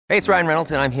Hey, it's Ryan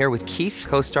Reynolds, and I'm here with Keith,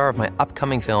 co-star of my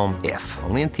upcoming film, If,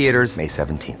 only in theaters May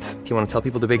 17th. Do you want to tell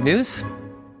people the big news?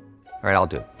 All right, I'll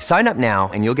do it. Sign up now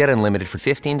and you'll get unlimited for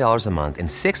 $15 a month and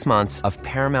 6 months of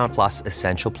Paramount Plus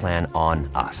Essential Plan on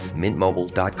us.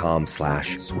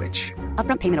 MintMobile.com/switch.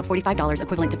 Upfront payment of $45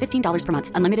 equivalent to $15 per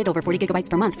month. Unlimited over 40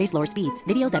 gigabytes per month. Face lower speeds.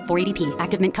 Videos at 480p.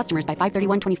 Active Mint customers by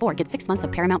 531.24 get 6 months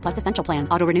of Paramount Plus Essential Plan.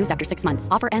 Auto renews after 6 months.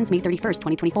 Offer ends May 31st,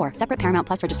 2024. Separate Paramount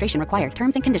Plus registration required.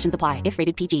 Terms and conditions apply if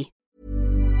rated PG.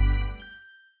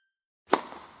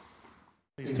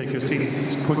 Please take your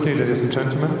seats quickly, ladies and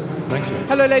gentlemen. Thank you.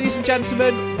 Hello, ladies and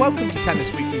gentlemen. Welcome to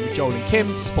Tennis Weekly with Joel and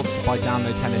Kim, sponsored by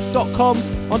DownloadTennis.com.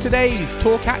 On today's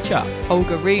Tour Catch-Up,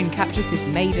 Olga Rune captures his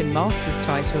maiden Masters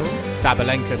title.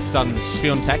 Sabalenka stuns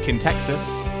Swiatek in Texas.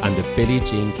 And the Billie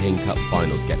Jean King Cup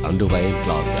finals get underway in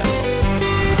Glasgow.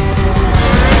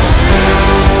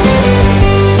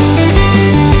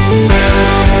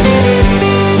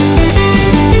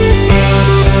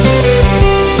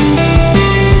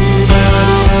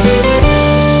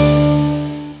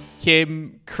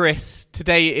 Kim, Chris,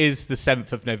 today is the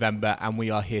 7th of November and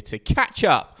we are here to catch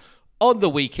up on the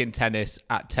week in tennis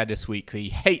at Tennis Weekly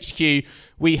HQ.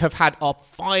 We have had our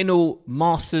final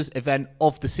Masters event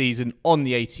of the season on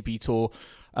the ATP Tour.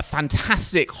 A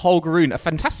fantastic Holger Rune, a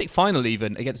fantastic final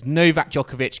even against Novak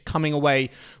Djokovic, coming away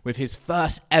with his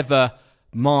first ever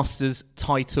Masters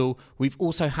title. We've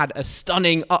also had a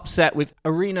stunning upset with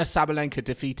Aryna Sabalenka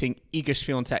defeating Iga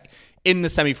Swiatek in the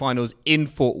semi-finals in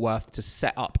Fort Worth to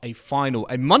set up a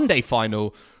Monday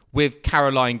final with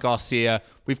Caroline Garcia.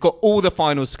 We've got all the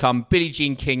finals to come. Billie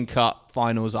Jean King Cup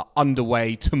finals are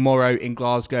underway tomorrow in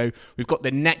Glasgow. We've got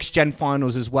the next gen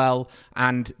finals as well,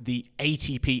 and the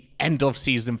ATP end of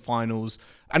season finals,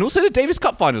 and also the Davis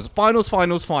Cup finals.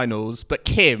 Finals. But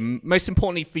Kim, most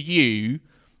importantly for you,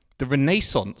 the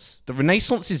Renaissance. The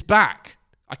Renaissance is back.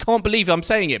 I can't believe I'm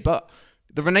saying it, but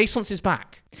the Renaissance is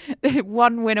back.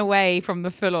 One win away from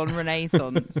the full-on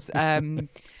Renaissance. No.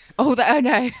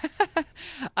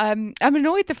 I'm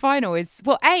annoyed the final is...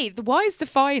 Well, A, why is the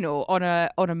final on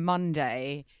a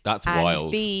Monday? That's and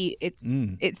wild. B, it's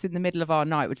in the middle of our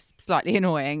night, which is slightly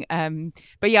annoying.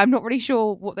 But yeah, I'm not really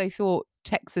sure what they thought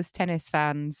Texas tennis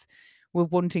fans were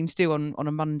wanting to do on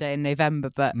a Monday in November,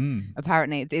 but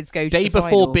apparently it's go to day the before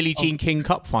final Billie Jean King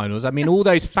Cup finals. I mean, all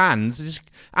those fans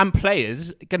and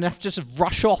players are going to have to just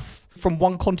rush off from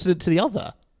one continent to the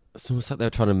other. It's almost like they're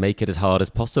trying to make it as hard as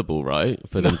possible, right?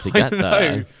 For them to get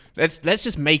there. Let's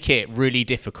just make it really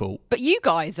difficult. But you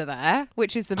guys are there,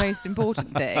 which is the most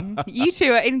important thing. You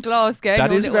two are in Glasgow.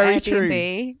 That is very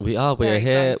Airbnb. We are. We're Very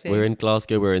here. exciting. We're in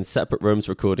Glasgow. We're in separate rooms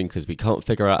recording because we can't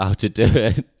figure out how to do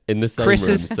it in the same room.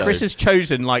 Chris has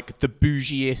chosen like the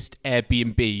bougiest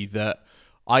Airbnb that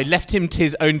I left him to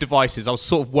his own devices. I was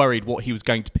sort of worried what he was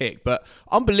going to pick, but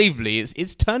unbelievably,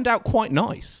 it's turned out quite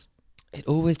nice. It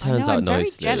always turns I know, out I'm very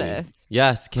nicely. jealous.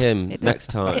 Yes, Kim. Next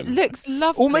time. It looks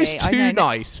lovely. Almost I too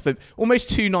know.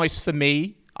 nice for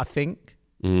me, I think.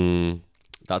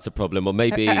 That's a problem. Or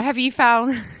maybe Have you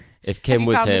found? if Kim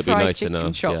was here, it'd be nice chicken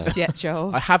enough. shops Yeah. yet,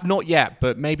 Joel? I have not yet,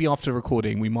 but maybe after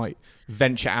recording, we might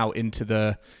venture out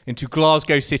into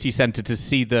Glasgow city centre to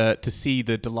see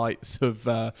the delights of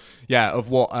what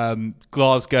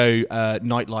Glasgow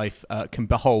nightlife can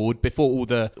behold before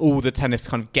all the tennis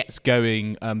kind of gets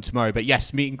going tomorrow. But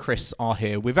yes, me and Chris are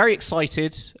here. We're very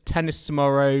excited. Tennis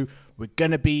tomorrow. We're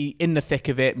gonna be in the thick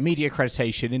of it. Media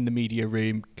accreditation in the media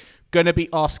room. Going to be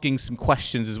asking some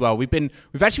questions as well. We've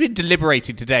actually been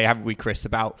deliberating today, haven't we, Chris,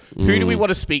 about who do we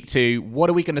want to speak to? What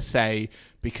are we going to say?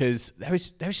 Because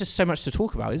there's just so much to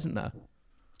talk about, isn't there?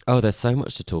 Oh, there's so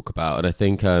much to talk about. And I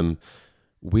think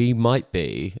we might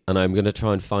be, and I'm going to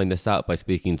try and find this out by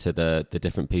speaking to the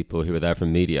different people who were there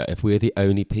from media, if we're the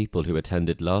only people who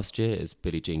attended last year's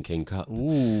Billie Jean King Cup.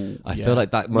 Ooh, I feel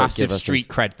like that might massive give us street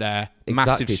cred there. Exactly,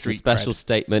 Massive street special cred.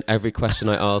 statement. Every question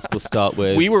I ask will start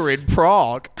with... We were in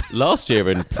Prague. Last year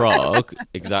in Prague,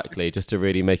 exactly, just to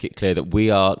really make it clear that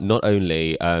we are not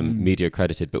only media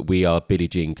accredited, but we are Billie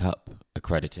Jean Cup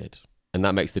accredited. And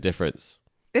that makes the difference.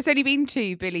 There's only been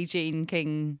 2 Billie Jean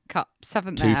King Cups,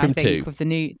 haven't there? 2 from I think, 2. with the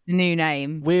new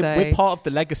name. We're part of the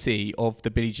legacy of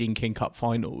the Billie Jean King Cup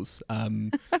finals,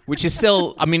 which is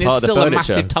still, I mean, it's Part of the still a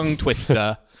furniture. massive tongue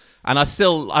twister. And I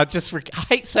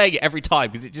hate saying it every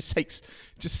time because it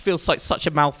just feels like such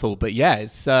a mouthful. But yeah,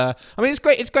 it's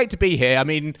great. It's great to be here. I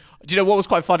mean, do you know what was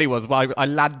quite funny was I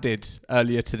landed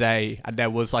earlier today and there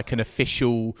was like an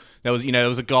official, there was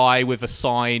a guy with a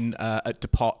sign at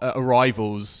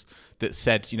arrivals that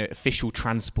said, official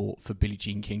transport for Billie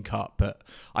Jean King Cup, but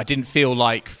I didn't feel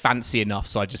like fancy enough,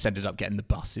 so I just ended up getting the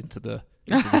bus into the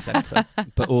into the centre.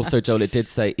 But also, Joel, it did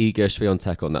say Iga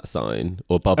Swiatek on that sign,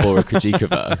 or Barbora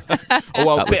Krejcikova. Oh,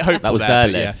 well, that was their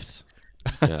lift.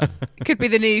 Yeah. It could be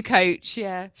the new coach.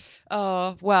 Yeah.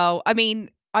 Oh well. I mean,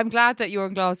 I'm glad that you're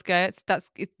in Glasgow.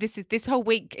 This whole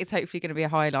week is hopefully going to be a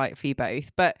highlight for you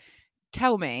both. But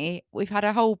tell me, we've had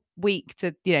a whole week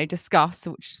to discuss,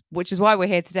 which is why we're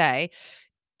here today.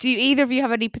 Do either of you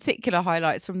have any particular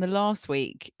highlights from the last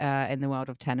week in the world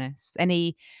of tennis?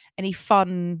 Any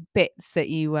fun bits that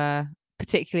you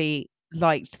particularly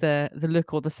liked the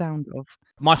look or the sound of?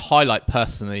 My highlight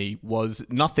personally was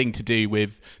nothing to do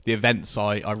with the events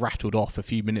I rattled off a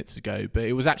few minutes ago, but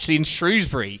it was actually in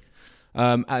Shrewsbury,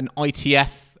 an ITF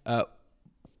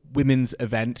women's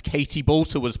event. Katie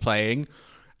Boulter was playing,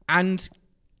 and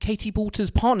Katie Boulter's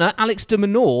partner, Alex de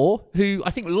Minaur, who I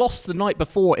think lost the night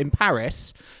before in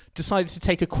Paris, decided to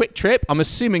take a quick trip, I'm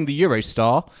assuming the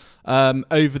Eurostar,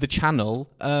 over the channel,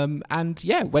 and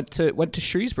went to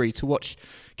Shrewsbury to watch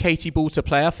Katie Boulter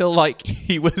play. I feel like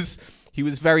he was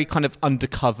very kind of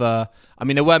undercover. I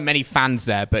mean, there weren't many fans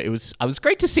there, but it was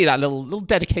great to see that little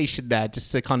dedication there,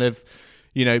 just to kind of,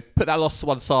 put that loss to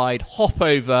one side, hop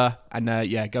over,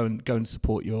 and go and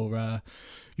support your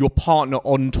partner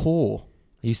on tour.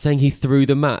 Are you saying he threw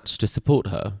the match to support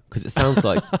her? Because it sounds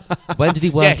like... When did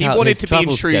he work out he wanted his to be in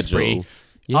travel Shrewsbury. schedule?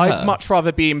 Yeah. I'd much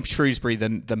rather be in Shrewsbury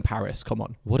than Paris. Come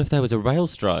on. What if there was a rail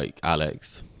strike,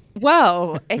 Alex?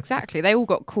 Well, exactly. They all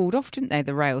got called off, didn't they,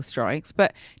 the rail strikes?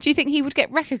 But do you think he would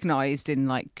get recognised in,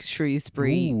 like,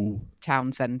 Shrewsbury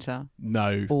town centre?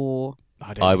 No. Or...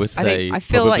 I would say I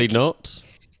feel probably like... not.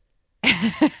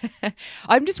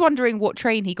 I'm just wondering what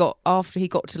train he got after he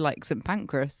got to, like, St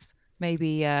Pancras.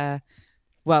 Maybe...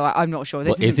 Well, I'm not sure.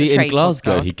 Is he in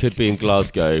Glasgow? Podcast. He could be in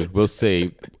Glasgow. We'll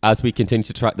see as we continue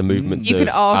to track the movements of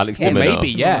Alex de Minaur. Maybe,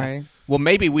 yeah. Well,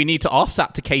 maybe we need to ask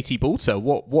that to Katie Boulter.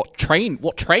 What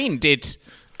train did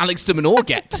Alex de Minaur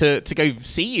get to go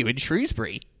see you in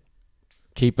Shrewsbury?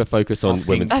 Keep a focus on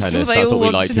women's tennis. That's what we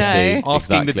like to see.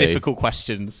 Asking the difficult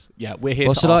questions. Yeah, we're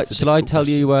here. Shall I tell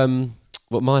you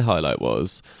what my highlight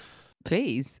was?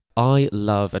 Please. I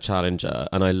love a challenger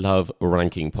and I love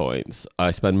ranking points.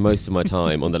 I spend most of my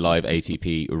time on the live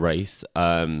ATP race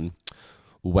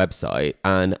website,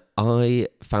 and I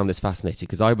found this fascinating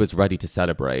because I was ready to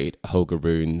celebrate Holger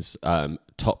Rune's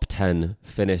top 10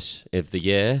 finish of the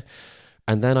year,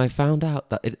 and then I found out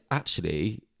that it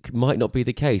actually might not be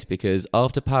the case, because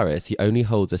after Paris he only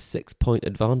holds a 6-point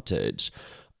advantage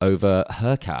over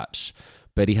Hurkacz,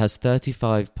 but he has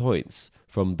 35 points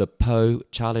from the Po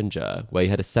Challenger, where he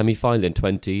had a semi-final in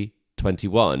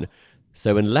 2021.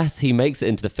 So unless he makes it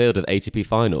into the field of ATP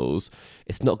finals,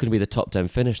 it's not going to be the top 10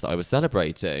 finish that I was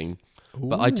celebrating. Ooh.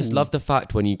 But I just love the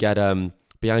fact when you get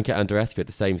Bianca Andreescu at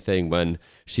the same thing, when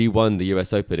she won the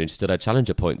US Open and she still had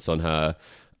challenger points on her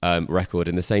record,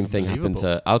 and the same thing happened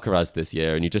to Alcaraz this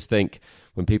year. And you just think,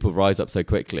 when people rise up so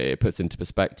quickly, it puts into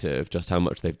perspective just how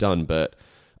much they've done. But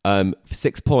for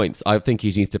 6 points, I think he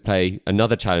needs to play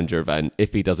another challenger event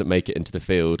if he doesn't make it into the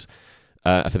field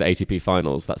for the ATP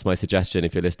finals. That's my suggestion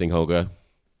if you're listening, Holger.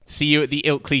 See you at the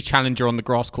Ilkley Challenger on the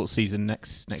grass court season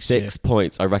next year. 6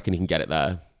 points. I reckon he can get it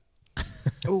there.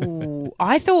 Oh,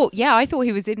 I thought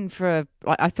he was in for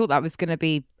I thought that was going to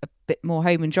be a bit more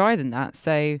home and dry than that.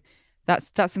 So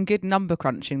that's some good number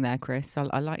crunching there, Chris.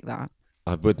 I like that.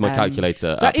 With my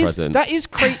calculator at present. That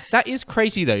is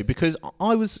crazy though, because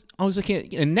I was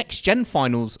looking at next gen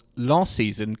finals last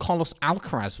season. Carlos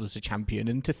Alcaraz was the champion,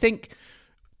 and to think,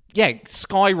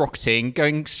 skyrocketing,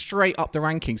 going straight up the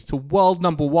rankings to world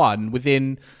number 1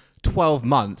 within 12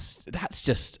 months. That's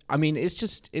just, I mean, it's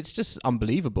just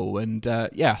unbelievable. And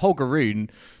Holger Rune,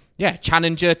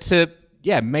 challenger to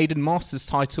maiden Masters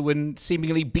title and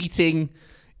seemingly beating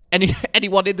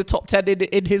anyone in the top 10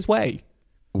 in his way.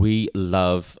 We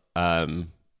love a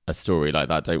story like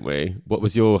that, don't we? What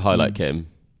was your highlight, Kim?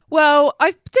 Well,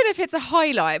 I don't know if it's a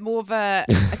highlight, more of a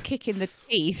kick in the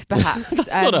teeth, perhaps. That's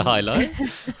not a highlight.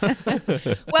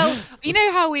 Well, you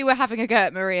know how we were having a go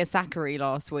at Maria Sakkari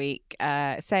last week,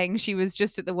 saying she was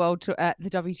just at the the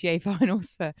WTA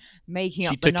finals for making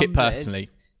up the numbers. She took it personally.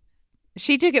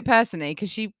 She took it personally because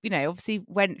she, obviously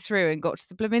went through and got to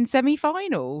the blooming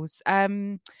semi-finals,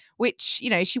 which,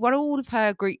 she won all of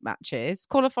her group matches,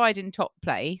 qualified in top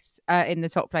place, in the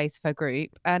top place of her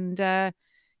group. And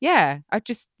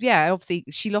obviously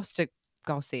she lost to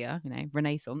Garcia,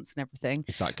 Renaissance and everything.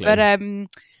 Exactly. But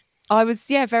I was,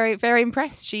 very, very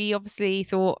impressed. She obviously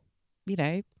thought,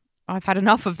 I've had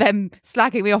enough of them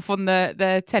slagging me off on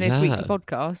the Tennis Weekly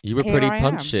podcast. You were pretty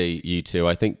punchy, you two.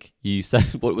 I think you said,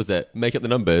 what was it? Make up the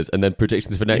numbers and then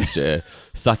predictions for next year.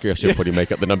 Sakkari should probably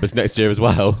make up the numbers next year as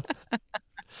well.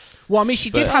 Well, I mean, she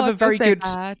did have a very good.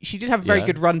 Bad. She did have a very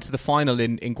good run to the final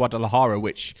in Guadalajara,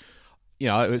 which,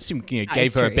 I assume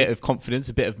gave her a bit of confidence,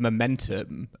 a bit of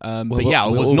momentum. I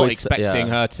was not expecting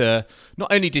her to.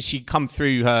 Not only did she come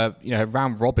through her her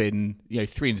round robin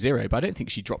 3-0, but I don't think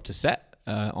she dropped a set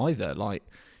either. Like,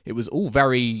 it was all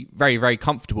very, very, very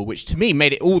comfortable, which to me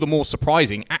made it all the more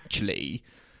surprising actually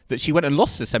that she went and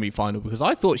lost the semi-final, because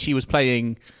I thought she was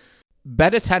playing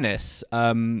better tennis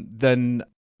than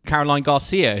Caroline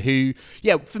Garcia, who,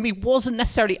 for me wasn't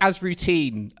necessarily as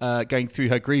routine going through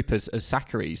her group as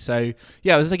Sakkari. So,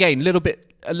 I was again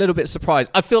a little bit surprised.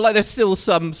 I feel like there's still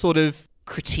some sort of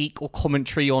critique or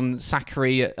commentary on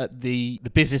Sakkari at the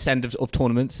business end of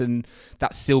tournaments, and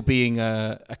that's still being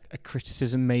a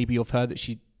criticism maybe of her, that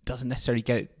she doesn't necessarily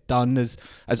get it done as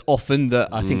often that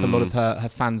I think a lot of her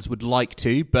fans would like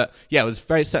to. But it was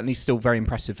certainly still very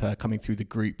impressive, her coming through the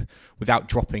group without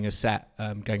dropping a set,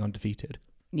 going undefeated.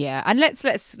 Yeah, and let's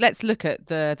look at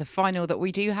the final that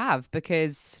we do have,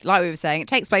 because like we were saying, it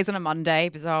takes place on a Monday,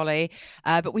 bizarrely,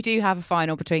 but we do have a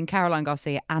final between Caroline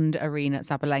Garcia and Aryna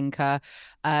Sabalenka.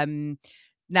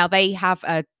 Now they have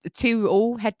a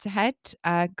 2-2 head-to-head.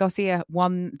 Garcia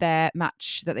won their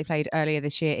match that they played earlier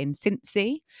this year in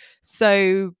Cincy,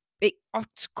 so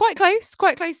it's quite close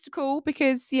to call,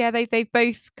 because they've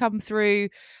both come through.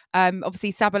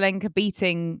 Obviously Sabalenka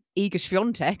beating Iga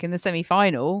Swiatek in the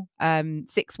semi-final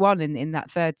 6-1 in that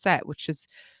third set, which was,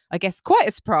 I guess, quite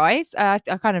a surprise. I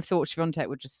kind of thought Swiatek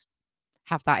would just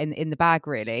have that in the bag,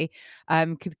 really,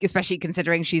 especially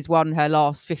considering she's won her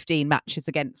last 15 matches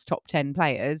against top 10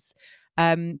 players.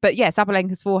 But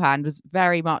Sabalenka's forehand was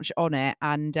very much on it,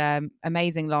 and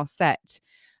amazing last set.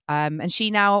 And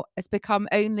she now has become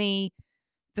only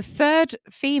the third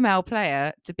female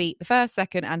player to beat the first,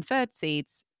 second and third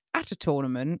seeds at a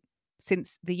tournament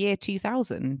since the year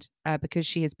 2000, because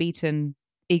she has beaten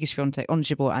Iga Swiatek, Ons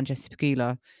Jabeur and Jessie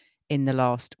Pegula in the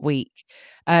last week.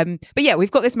 But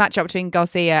we've got this matchup between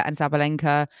Garcia and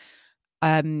Sabalenka.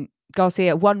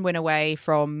 Garcia one win away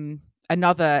from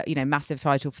another, massive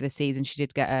title for the season. She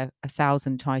did get a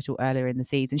 1,000 title earlier in the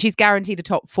season. She's guaranteed a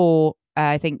top four,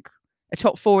 I think, a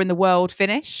top four in the world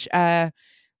finish,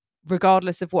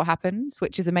 regardless of what happens,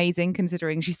 which is amazing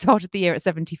considering she started the year at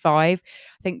 75.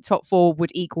 I think top four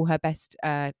would equal her best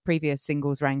previous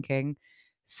singles ranking.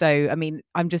 So, I mean,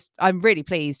 I'm really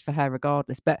pleased for her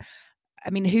regardless. But, I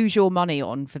mean, who's your money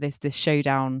on for this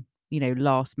showdown,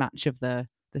 last match of the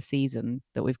season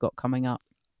that we've got coming up?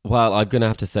 Well, I'm going to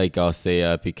have to say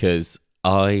Garcia, because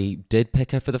I did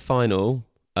pick her for the final.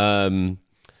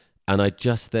 And I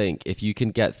just think if you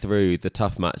can get through the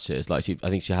tough matches, like I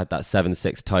think she had that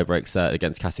 7-6 tiebreak set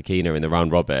against Kasatkina in the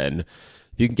round robin.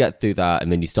 If you can get through that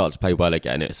and then you start to play well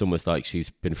again, it's almost like she's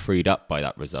been freed up by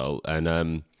that result.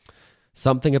 And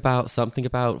something about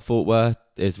Fort Worth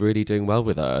is really doing well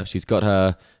with her. She's got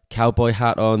her cowboy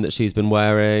hat on that she's been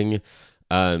wearing.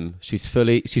 She's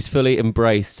fully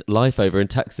embraced life over in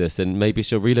Texas, and maybe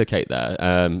she'll relocate there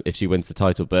if she wins the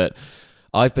title. But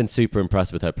I've been super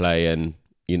impressed with her play, and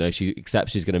she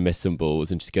accepts she's going to miss some balls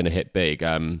and she's going to hit big.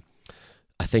 I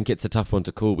think it's a tough one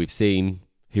to call. We've seen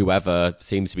whoever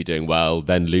seems to be doing well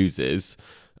then loses.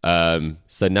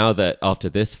 So now that after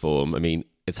this form, I mean,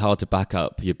 it's hard to back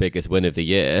up your biggest win of the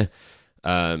year.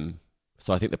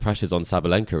 So I think the pressure's on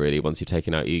Sabalenka really once you've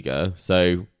taken out Iga.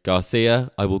 So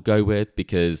Garcia, I will go with,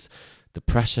 because the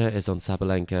pressure is on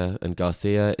Sabalenka and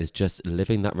Garcia is just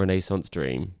living that Renaissance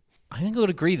dream. I think I would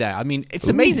agree there. I mean, it's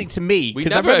amazing to me. We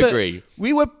never agree.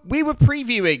 We were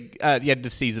previewing the end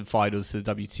of season finals for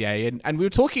the WTA, and we were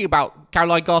talking about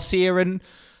Caroline Garcia and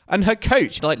her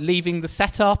coach, like leaving the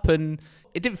setup, and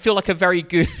it didn't feel like a very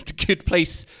good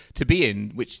place to be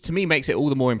in, which to me makes it all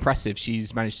the more impressive.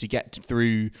 She's managed to get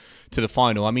through to the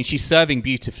final. I mean, she's serving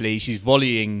beautifully, she's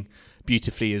volleying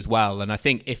beautifully as well, and I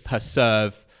think if her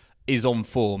serve is on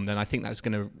form, then I think that's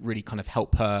going to really kind of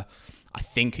help her, I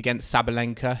think, against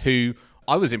Sabalenka, who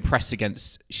I was impressed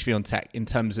against Swiatek in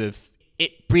terms of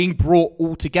it being brought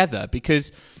all together.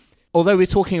 Because although we're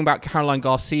talking about Caroline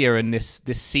Garcia and this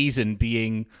season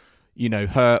being,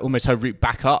 her route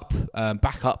back up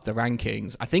the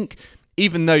rankings, I think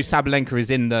even though Sabalenka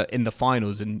is in the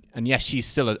finals and yes, she's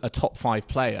still a top 5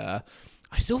 player,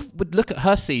 I still would look at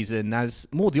her season as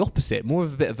more the opposite, more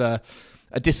of a bit of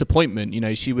a disappointment.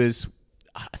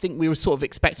 I think we were sort of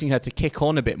expecting her to kick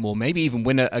on a bit more, maybe even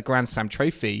win a Grand Slam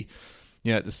trophy,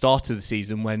 at the start of the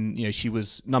season when, she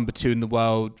was number 2 in the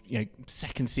world,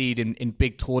 second seed in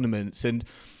big tournaments. And,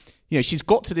 she's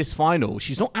got to this final.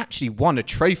 She's not actually won a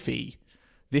trophy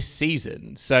this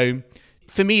season. So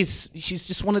for me, she's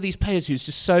just one of these players who's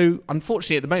just so,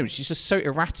 unfortunately at the moment, she's just so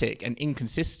erratic and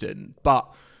inconsistent. But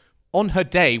on her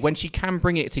day, when she can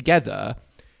bring it together,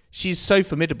 she's so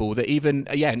formidable that even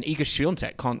and Iga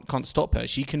Swiatek can't stop her.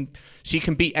 She can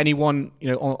beat anyone,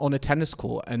 on a tennis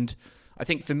court. And I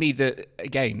think for me that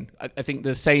again, I think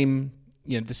the same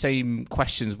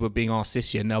questions were being asked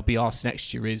this year and they'll be asked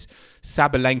next year is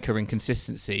Sabalenka and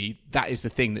consistency. That is the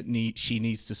thing that she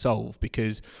needs to solve,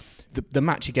 because the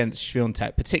match against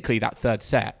Swiatek, particularly that third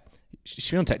set,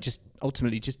 Swiatek just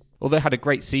ultimately although had a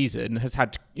great season, has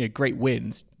had great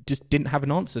wins, just didn't have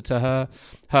an answer to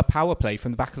her power play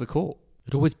from the back of the court.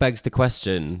 It always begs the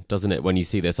question, doesn't it, when you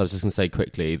see this? I was just going to say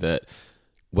quickly that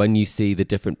when you see the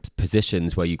different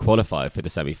positions where you qualify for the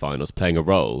semi-finals playing a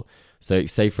role, so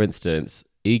say for instance,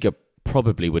 Iga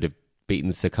probably would have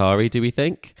beaten Sakari, do we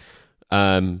think?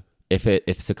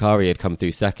 If Sakari had come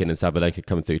through second and Sabalenka had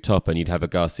come through top, and you'd have a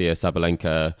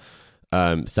Garcia-Sabalenka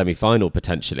semi-final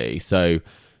potentially. So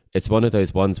it's one of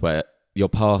those ones where your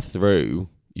path through,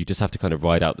 you just have to kind of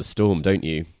ride out the storm, don't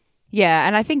you? Yeah,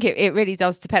 and I think it really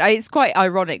does depend. It's quite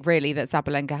ironic, really, that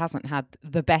Sabalenka hasn't had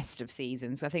the best of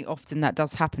seasons. I think often that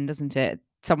does happen, doesn't it?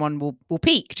 Someone will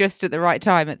peak just at the right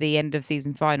time at the end of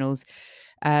season finals,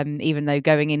 even though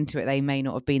going into it, they may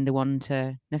not have been the one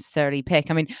to necessarily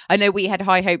pick. I mean, I know we had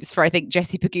high hopes for, I think,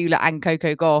 Jessie Pegula and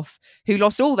Coco Gauff, who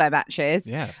lost all their matches.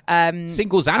 Yeah.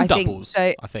 Singles and doubles,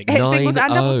 I think.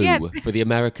 9-0 for the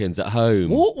Americans at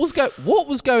home. What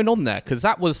was going on there? Because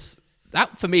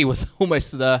that for me was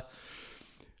almost the...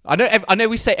 I know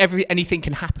we say anything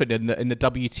can happen in the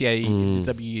WTA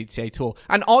the WTA tour,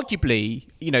 and arguably,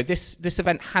 this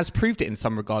event has proved it in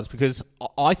some regards, because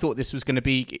I thought this was going to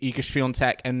be Iga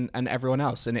Swiatek and everyone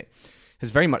else, and it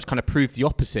has very much kind of proved the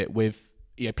opposite with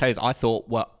players I thought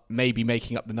were maybe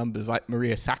making up the numbers, like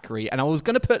Maria Sakkari, and I was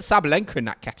going to put Sabalenka in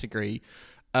that category,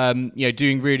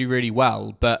 doing really, really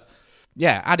well, but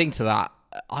adding to that,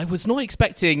 I was not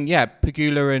expecting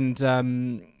Pegula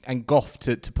and Gauff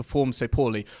to perform so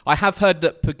poorly. I have heard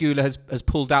that Pegula has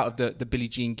pulled out of the Billie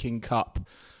Jean King Cup.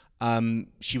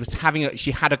 She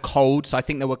had a cold, so I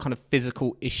think there were kind of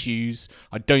physical issues.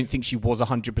 I don't think she was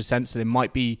 100%, so there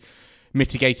might be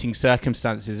mitigating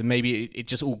circumstances, and maybe it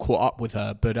just all caught up with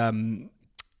her. But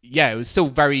it was still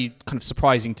very kind of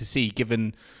surprising to see,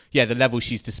 given the level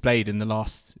she's displayed in the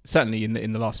last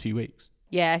few weeks.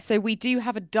 Yeah, so we do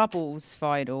have a doubles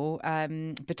final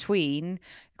between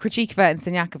Krejcikova and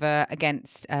Siniakova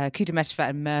against Kudermetova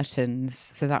and Mertens.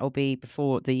 So that will be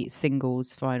before the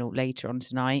singles final later on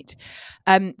tonight.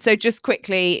 So just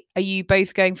quickly, are you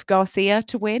both going for Garcia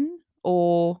to win,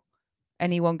 or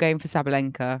anyone going for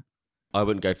Sabalenka? I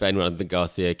wouldn't go for anyone other than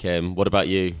Garcia, Kim. What about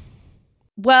you?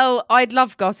 Well, I'd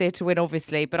love Garcia to win,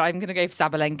 obviously, but I'm going to go for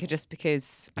Sabalenka just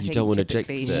because I think don't want to jinx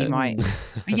she might.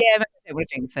 I don't want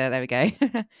to jinx her. There we go.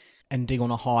 Ending on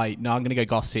a high. No, I'm going to go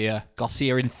Garcia.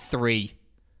 Garcia in 3.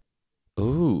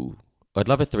 Ooh, I'd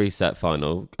love a 3-set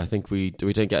final. I think we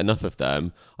don't get enough of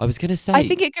them. I was going to say, I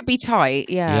think it could be tight.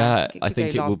 Yeah, I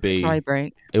think it will be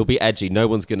tie-break. It will be edgy. No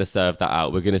one's going to serve that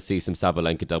out. We're going to see some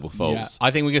Sabalenka double faults. Yeah,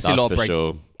 I think we're going to see a lot of break.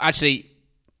 Sure. Actually,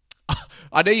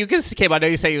 I know you're going to see Kim. I know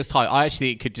you say it was tight. I actually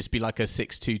think it could just be like a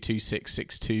 6-2, 2-6,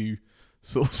 6-2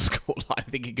 sort of scoreline. I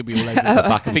think it could be all over.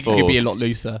 I think it could be a lot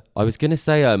looser. I was going to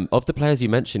say, of the players you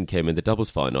mentioned, Kim, in the doubles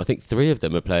final, I think 3 of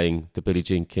them are playing the Billie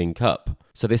Jean King Cup.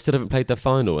 So they still haven't played their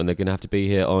final, and they're going to have to be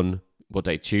here on, what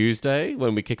day, Tuesday,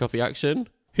 when we kick off the action?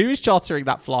 Who is chartering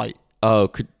that flight?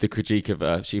 Oh, the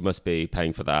Krejcikova. She must be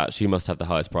paying for that. She must have the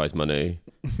highest prize money.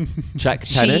 Czech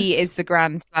tennis. She is the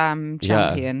Grand Slam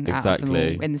champion. Yeah, exactly. Out of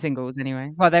them all, in the singles,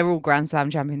 anyway. Well, they're all Grand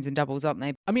Slam champions in doubles, aren't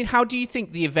they? I mean, how do you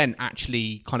think the event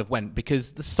actually kind of went?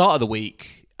 Because the start of the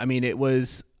week, I mean, it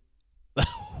was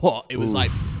what? It was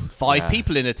like 5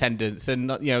 people in attendance,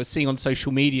 and seeing on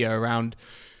social media around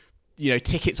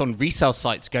tickets on resale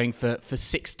sites going for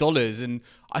 $6, and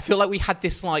I feel like we had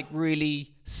this like really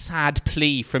sad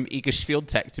plea from Iga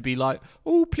Swiatek to be like,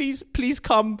 oh, please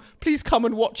come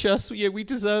and watch us. We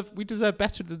deserve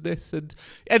better than this. And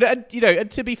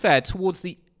to be fair, towards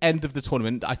the end of the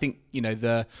tournament, I think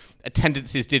the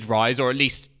attendances did rise, or at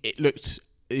least it looked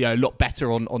a lot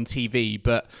better on TV.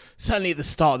 But certainly at the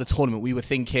start of the tournament, we were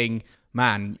thinking,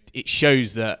 man, it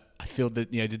shows that I feel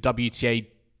that the WTA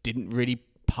didn't really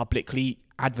publicly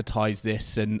advertise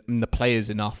this and the players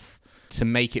enough to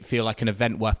make it feel like an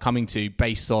event worth coming to,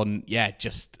 based on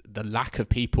just the lack of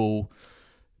people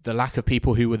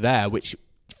who were there, which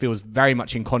feels very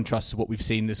much in contrast to what we've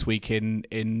seen this week in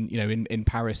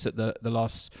Paris at the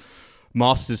last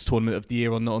Masters tournament of the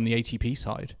year on the ATP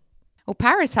side. Well,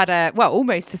 Paris had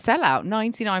almost a sellout,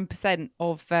 99%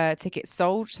 of tickets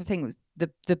sold. I think it was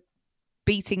the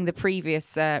beating the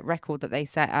previous record that they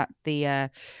set at the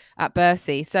at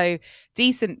Bercy. So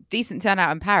decent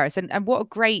turnout in Paris, and what a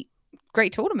great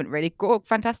tournament, really.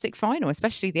 Fantastic final,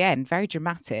 especially the end, very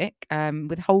dramatic,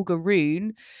 with Holger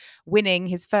Rune winning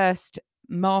his first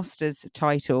Masters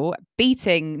title,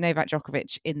 beating Novak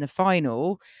Djokovic in the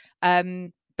final,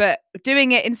 but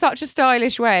doing it in such a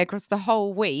stylish way across the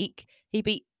whole week. He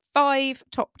beat 5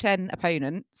 top 10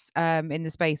 opponents in the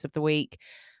space of the week,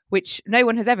 which no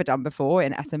one has ever done before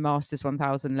at a Masters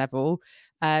 1000 level.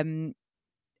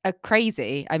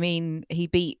 Crazy. I mean, he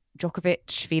beat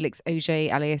Djokovic, Felix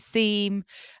Auger-Aliassime,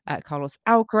 Carlos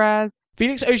Alcaraz.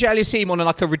 Felix Auger-Aliassime on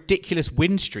a ridiculous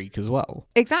win streak as well.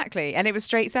 Exactly. And it was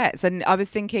straight sets. And I was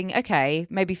thinking, okay,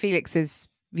 maybe Felix is,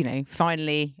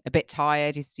 finally a bit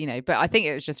tired. He's, but I think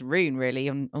it was just Rune really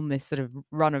on this sort of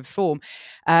run of form.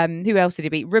 Who else did he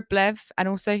beat? Rublev and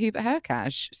also Hubert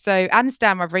Hurkacz. So, and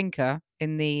Stan Wawrinka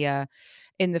in the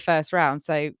first round.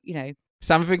 So,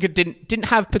 Stan Wawrinka didn't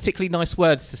have particularly nice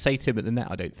words to say to him at the net,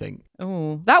 I don't think.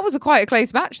 Oh, that was quite a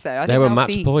close match, though. There were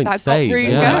match points saved.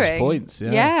 Match points,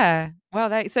 yeah.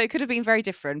 Well, so it could have been very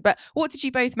different. But what did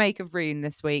you both make of Rune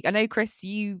this week? I know, Chris,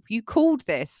 you called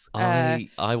this. I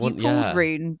called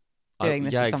Rune doing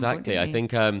this. Yeah, at some exactly. Point, I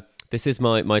think this is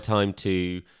my time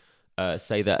to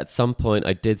say that at some point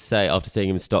I did say after seeing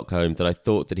him in Stockholm that I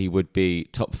thought that he would be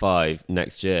top 5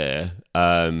 next year.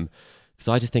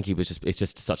 So I just think it's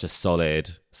just such a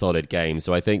solid game.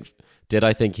 So did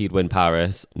I think he'd win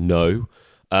Paris? No.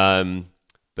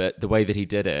 But the way that he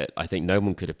did it, I think no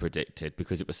one could have predicted,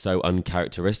 because it was so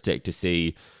uncharacteristic to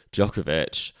see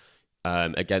Djokovic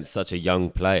against such a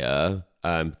young player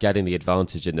getting the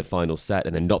advantage in the final set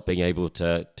and then not being able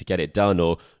to get it done,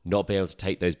 or not being able to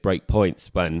take those break points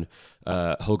when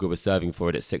Holger was serving for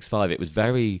it at 6-5. It was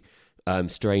very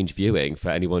strange viewing for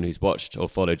anyone who's watched or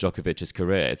followed Djokovic's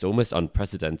career. It's almost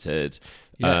unprecedented.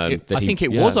 I think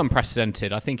it was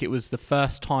unprecedented. I think it was the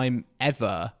first time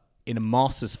ever in a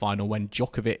Masters final when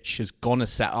Djokovic has gone a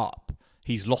set up,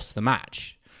 he's lost the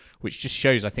match, which just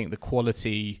shows, I think, the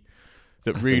quality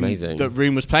that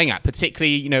Rune was playing at,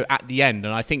 particularly, at the end.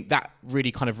 And I think that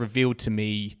really kind of revealed to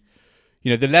me,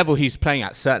 the level he's playing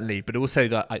at, certainly, but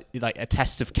also a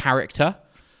test of character.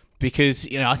 Because,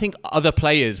 I think other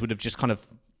players would have just kind of,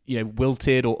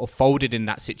 wilted or folded in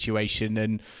that situation.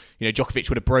 And, Djokovic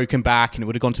would have broken back and it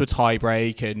would have gone to a tie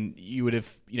break, and you would have,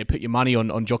 put your money on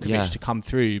Djokovic to come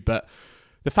through. But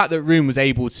the fact that Rune was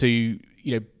able to,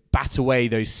 bat away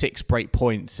those 6 break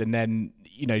points and then,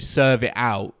 serve it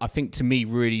out, I think to me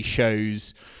really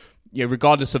shows,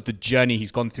 regardless of the journey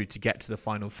he's gone through to get to the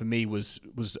final, for me was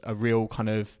a real kind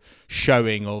of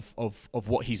showing of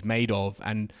what he's made of.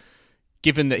 And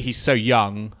given that he's so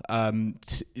young,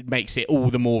 it makes it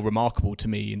all the more remarkable to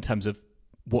me in terms of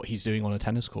what he's doing on a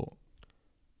tennis court.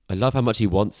 I love how much he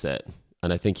wants it.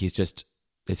 And I think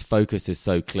his focus is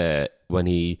so clear when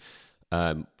he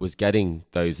was getting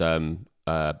those,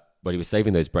 when he was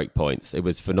saving those break points. It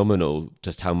was phenomenal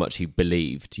just how much he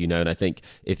believed, and I think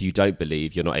if you don't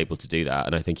believe, you're not able to do that.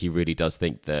 And I think he really does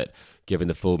think that, given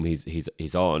the form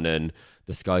he's on, and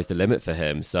the sky's the limit for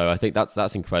him. So I think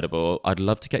that's incredible. I'd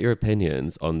love to get your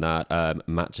opinions on that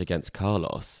match against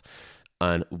Carlos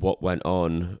and what went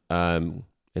on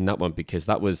in that one, because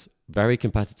that was very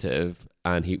competitive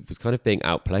and he was kind of being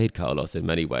outplayed, Carlos, in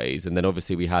many ways. And then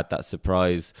obviously we had that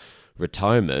surprise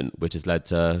retirement, which has led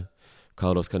to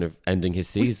Carlos kind of ending his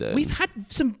season. We've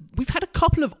had a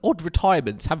couple of odd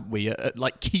retirements, haven't we?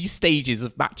 At key stages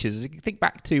of matches. You can think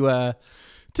back to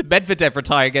Medvedev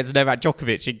retire against Novak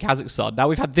Djokovic in Kazakhstan. Now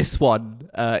we've had this one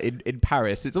in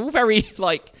Paris. It's all very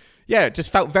it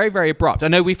just felt very, very abrupt. I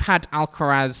know we've had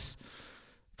Alcaraz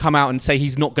come out and say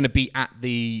he's not going to be at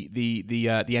the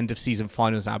end of season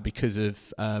finals now because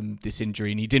of this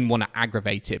injury, and he didn't want to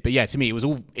aggravate it. But yeah, to me,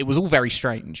 it was all very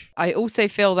strange. I also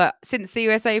feel that since the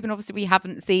US Open, obviously we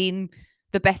haven't seen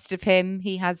the best of him.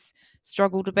 He has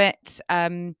struggled a bit,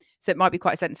 so it might be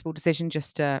quite a sensible decision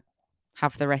just to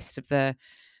have the rest of the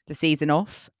season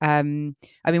off. I mean,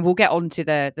 we'll get on to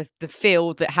the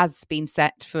field that has been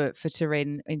set for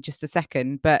Turin in just a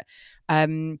second, but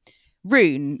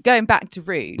Rune, going back to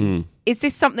Rune, is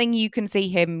this something you can see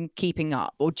him keeping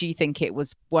up, or do you think it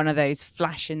was one of those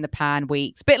flash in the pan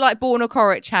weeks, bit like Borna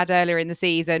Coric had earlier in the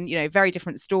season? Very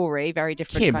different story, very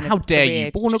different. Kim, kind how of dare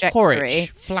you, Borna trajectory.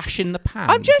 Coric, flash in the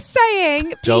pan? I'm just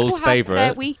saying, Joel's people have favourite.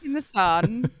 their week in the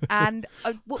sun, and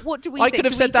what do we? I could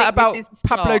have said that about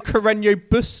Pablo Carreño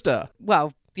Busta.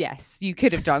 Well, yes, you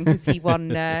could have done, because he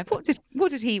won. What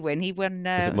did he win? He won.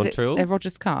 Was it Montreal? The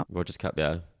Rogers Cup. Rogers Cup,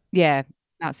 yeah. Yeah.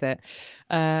 That's it.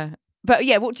 But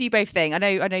yeah, what do you both think? I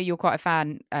know you're quite a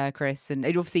fan, Chris, and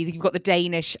obviously you've got the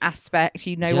Danish aspect.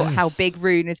 You know how big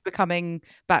Rune is becoming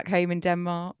back home in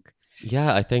Denmark.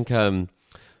 Yeah, I think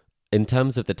in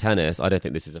terms of the tennis, I don't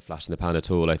think this is a flash in the pan at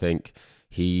all. I think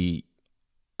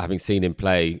having seen him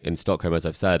play in Stockholm, as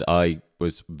I've said, I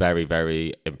was very,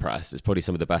 very impressed. It's probably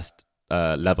some of the best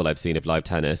level I've seen of live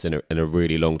tennis in a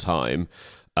really long time.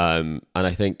 And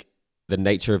I think the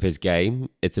nature of his game,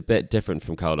 it's a bit different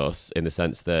from Carlos in the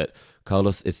sense that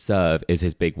Carlos's serve is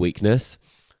his big weakness.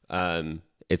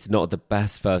 It's not the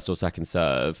best first or second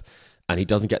serve, and he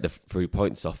doesn't get the 3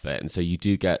 points off it. And so you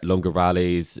do get longer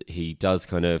rallies. He does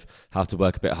kind of have to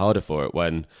work a bit harder for it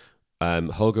when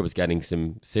Holger was getting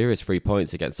some serious 3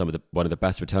 points against one of the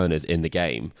best returners in the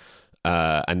game.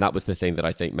 And that was the thing that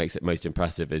I think makes it most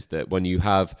impressive, is that when you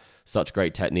have such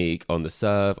great technique on the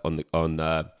serve, on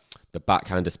the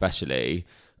backhand especially,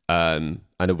 and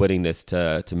a willingness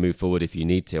to move forward if you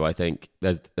need to, I think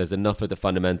there's enough of the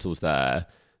fundamentals there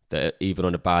that even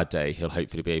on a bad day, he'll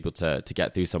hopefully be able to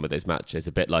get through some of those matches,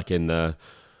 a bit like in the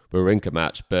Wawrinka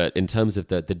match. But in terms of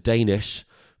the Danish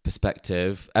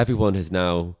perspective, everyone has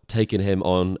now taken him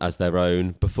on as their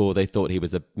own. Before they thought he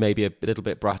was maybe a little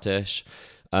bit brattish,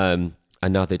 and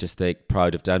now they just think the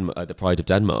pride of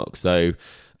Denmark. So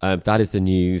that is the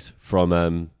news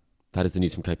from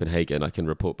Copenhagen. I can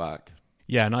report back.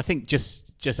 Yeah, and I think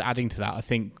just adding to that, I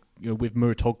think with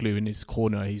Muratoglu in his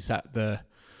corner, I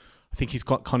think he's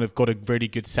got a really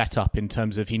good setup in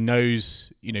terms of he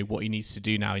knows what he needs to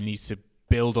do now. He needs to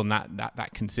build on that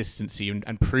consistency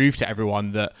and prove to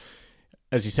everyone that,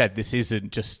 as you said, this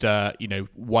isn't just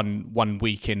one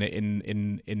week in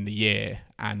the year.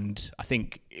 And I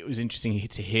think it was interesting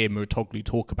to hear Muratoglu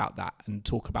talk about that and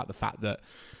talk about the fact that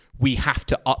we have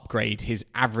to upgrade his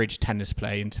average tennis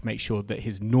play and to make sure that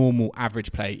his normal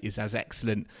average play is as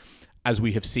excellent as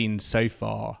we have seen so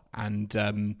far. And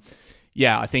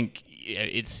I think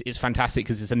it's fantastic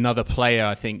because it's another player,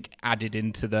 I think, added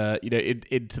into the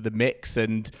into the mix.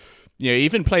 And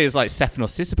even players like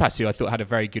Stefanos Tsitsipas, who I thought had a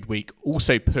very good week,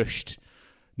 also pushed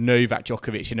Novak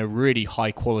Djokovic in a really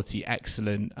high quality,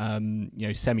 excellent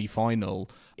semi-final.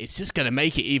 It's just going to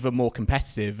make it even more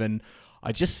competitive. And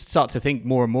I just start to think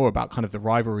more and more about kind of the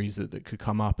rivalries that could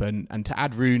come up, and to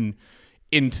add Rune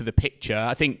into the picture.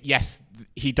 I think, yes,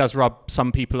 he does rub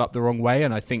some people up the wrong way,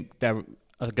 and I think there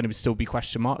are going to still be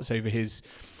question marks over his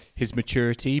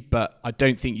maturity, but I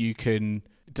don't think you can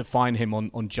define him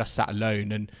on just that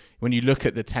alone. And when you look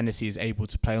at the tennis he is able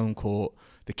to play on court,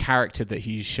 the character that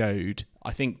he's showed,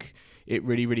 I think it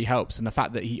really, really helps. And the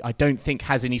fact that I don't think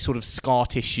has any sort of scar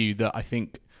tissue that I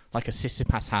think like a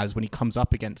Tsitsipas has when he comes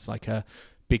up against like a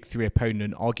big three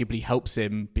opponent, arguably helps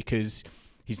him because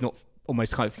he's not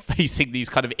almost kind of facing these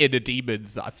kind of inner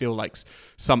demons that I feel like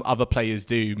some other players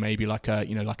do, maybe like a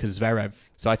Zverev.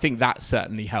 So I think that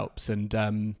certainly helps. And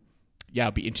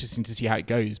it'll be interesting to see how it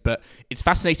goes. But it's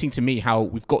fascinating to me how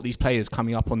we've got these players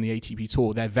coming up on the ATP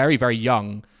tour. They're very, very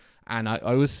young. And I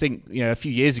always think, a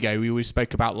few years ago, we always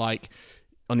spoke about like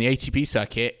on the ATP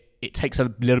circuit, it takes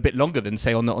a little bit longer than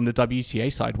say on the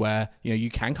WTA side where,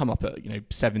 you can come up at,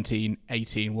 17,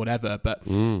 18, whatever. But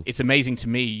it's amazing to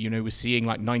me, we're seeing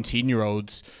like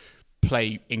 19-year-olds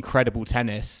play incredible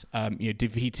tennis,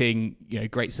 defeating,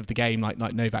 greats of the game like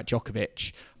Novak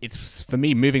Djokovic. It's for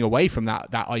me moving away from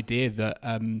that idea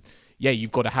that,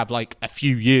 you've got to have like a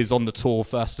few years on the tour,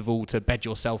 first of all, to bed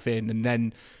yourself in and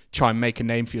then try and make a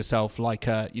name for yourself. Like,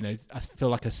 I feel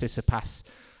like a Tsitsipas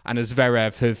and a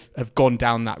Zverev have gone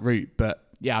down that route. But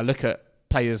yeah, I look at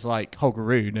players like Holger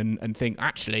Rune and think,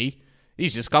 actually,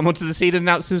 he's just come onto the scene and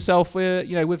announced himself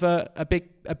with a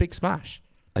big smash.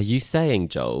 Are you saying,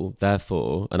 Joel,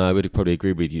 therefore, and I would probably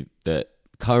agree with you, that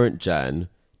current gen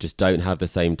just don't have the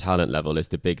same talent level as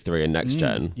the big three and next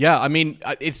gen? Yeah, I mean,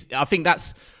 I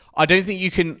don't think you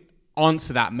can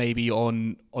answer that maybe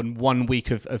on 1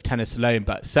 week of tennis alone,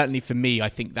 but certainly for me, I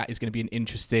think that is going to be an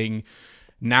interesting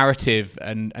narrative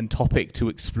and topic to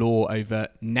explore over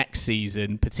next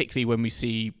season, particularly when we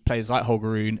see players like Holger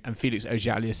Rune and Felix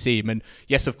Auger-Aliassime. And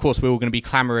yes, of course, we're all going to be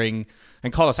clamoring,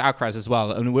 and Carlos Alcaraz as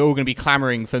well, and we're all going to be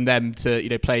clamoring for them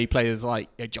to play players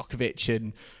like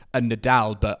Djokovic and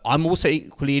Nadal. But I'm also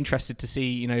equally interested to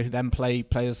see them play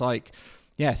players like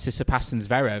Tsitsipas and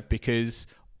Zverev, because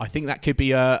I think that could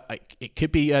be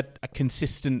a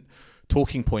consistent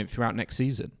talking point throughout next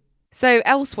season. So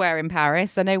elsewhere in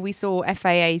Paris, I know we saw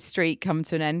FAA's streak come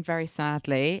to an end, very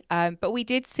sadly. But we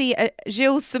did see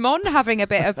Gilles Simon having a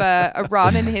bit of a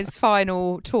run in his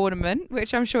final tournament,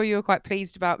 which I'm sure you were quite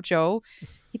pleased about, Joel.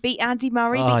 He beat Andy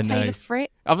Murray, beat Taylor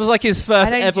Fritz. That was like his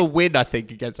first ever win, I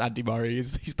think, against Andy Murray.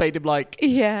 He's played him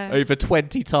over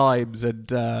 20 times.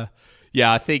 And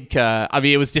Yeah, I think,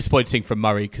 it was disappointing from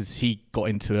Murray because he got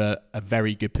into a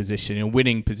very good position, a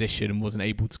winning position, and wasn't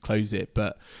able to close it.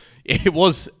 But it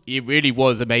really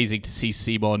was amazing to see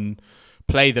Simon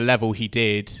play the level he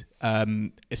did,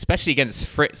 especially against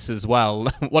Fritz as well.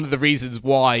 One of the reasons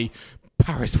why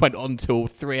Paris went on till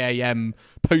 3 a.m.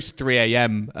 post 3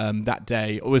 a.m. That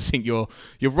day. I always think you're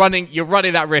running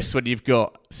that risk when you've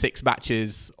got 6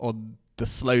 matches on the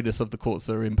slowness of the courts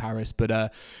that are in Paris.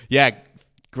 But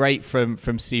great from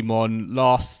Simon.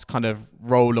 Last kind of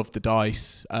roll of the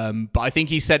dice. But I think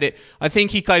he said it. I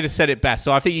think he kind of said it best.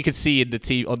 So I think you could see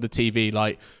on the TV,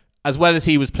 like, as well as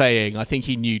he was playing, I think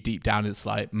he knew deep down, it's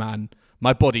like, man,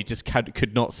 my body just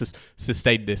could not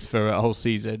sustain this for a whole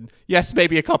season. Yes,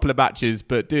 maybe a couple of matches,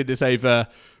 but doing this over,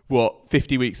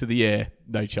 50 weeks of the year?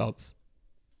 No chance.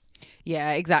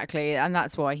 Yeah, exactly. And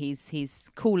that's why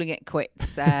he's calling it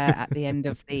quits at the end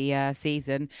of the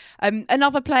season.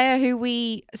 Another player who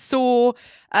we saw,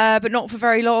 but not for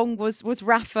very long, was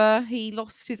Rafa. He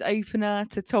lost his opener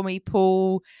to Tommy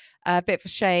Paul. A bit of a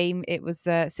shame. It was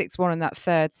 6-1 in that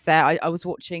third set. I was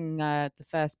watching the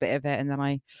first bit of it, and then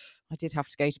I did have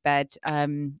to go to bed,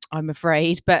 I'm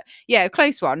afraid. But yeah, a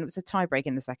close one. It was a tiebreak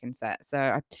in the second set.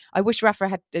 So I wish Rafa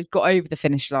had got over the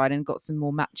finish line and got some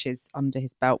more matches under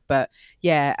his belt. But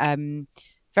yeah,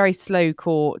 very slow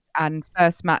court and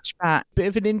first match back. Bit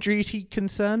of an injury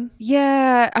concern?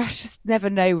 Yeah, I just never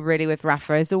know really with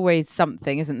Rafa. There's always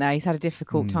something, isn't there? He's had a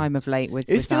difficult time of late with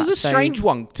It feels that, a strange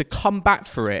one to come back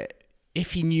for it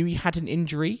if he knew he had an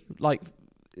injury. Like,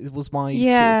 it was my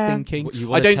sort of thinking. You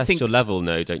want to test your level,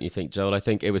 no, don't you think, Joel? I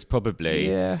think it was probably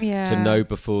to know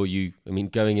before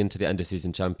going into the end of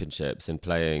season championships and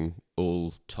playing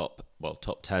all top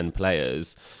 10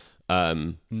 players,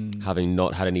 having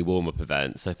not had any warm-up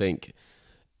events. I think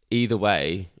either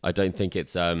way, I don't think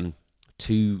it's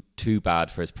too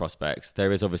bad for his prospects.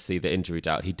 There is obviously the injury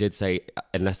doubt. He did say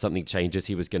unless something changes,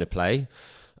 he was going to play.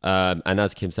 And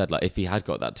as Kim said, like, if he had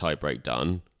got that tie break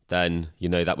done, then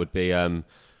that would be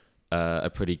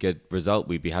a pretty good result.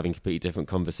 We'd be having a completely different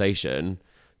conversation.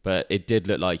 But it did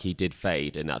look like he did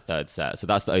fade in that third set. So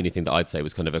that's the only thing that I'd say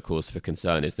was kind of a cause for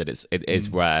concern, is that it is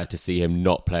rare to see him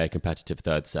not play a competitive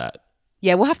third set.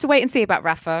 Yeah, we'll have to wait and see about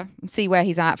Rafa and see where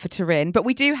he's at for Turin. But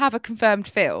we do have a confirmed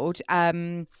field.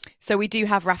 So we do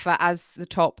have Rafa as the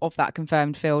top of that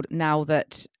confirmed field now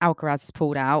that Alcaraz has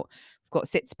pulled out. We've got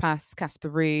Tsitsipas, Casper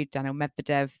Ruud, Daniil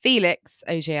Medvedev, Felix,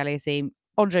 Auger-Aliassime,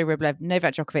 Andrei Rublev,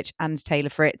 Novak Djokovic and Taylor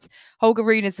Fritz. Holger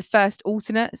Rune is the first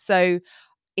alternate. So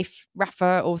if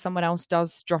Rafa or someone else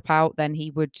does drop out, then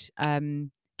he would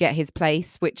get his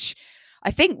place, which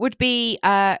I think would be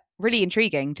really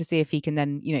intriguing to see if he can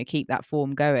then, keep that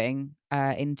form going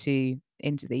into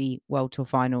the World Tour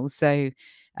finals. So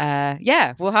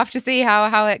we'll have to see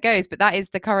how it goes. But that is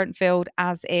the current field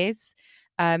as is.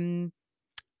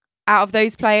 Out of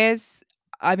those players,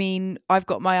 I mean, I've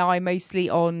got my eye mostly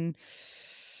on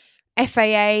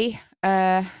FAA,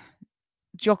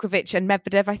 Djokovic and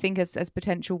Medvedev, I think, as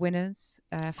potential winners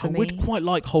for me. I would quite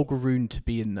like Holger Rune to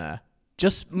be in there.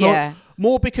 Just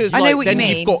more because I know what then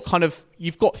you mean.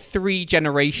 you've got 3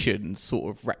 generations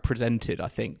sort of represented, I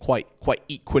think, quite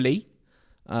equally.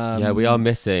 Yeah, we are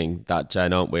missing that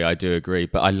gen, aren't we? I do agree.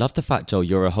 But I love the fact, Joel,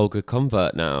 you're a Holger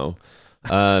convert now.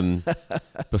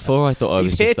 Before I thought I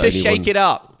was He's here to shake it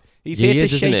up. He's here to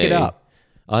shake it up.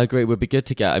 I agree. It would be good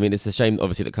to get. I mean, it's a shame,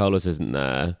 obviously, that Carlos isn't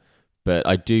there. But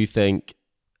I do think,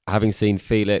 having seen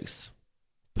Felix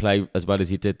play as well as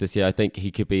he did this year, I think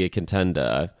he could be a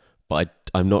contender. But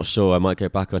I'm not sure. I might go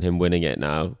back on him winning it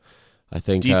now. I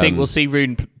think. Do you think we'll see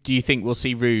Rune? Do you think we'll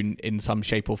see Rune in some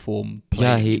shape or form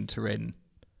playing in Turin?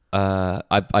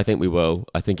 I think we will.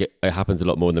 I think it happens a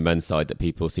lot more on the men's side, that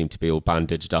people seem to be all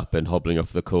bandaged up and hobbling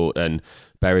off the court. And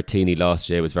Berrettini last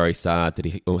year was very sad that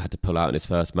he had to pull out in his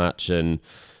first match, and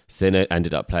Sinner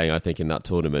ended up playing, I think, in that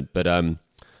tournament. But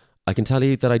I can tell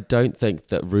you that I don't think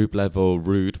that Rublev or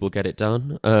Ruud will get it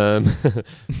done. But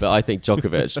I think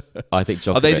Djokovic.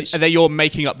 Are they your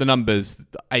making up the numbers,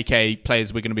 aka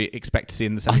players we're going to be expect to see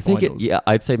in the semi-finals?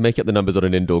 I'd say make up the numbers on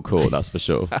an indoor court. That's for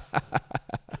sure.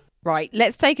 Right,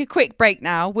 let's take a quick break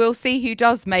now. We'll see who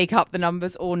does make up the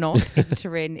numbers or not in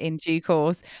Turin in due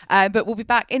course. But we'll be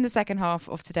back in the second half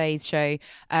of today's show.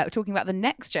 We're talking about the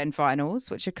next gen finals,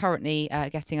 which are currently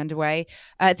getting underway.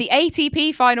 The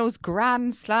ATP finals,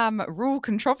 Grand Slam rule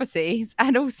controversies,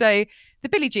 and also the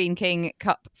Billie Jean King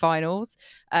Cup finals,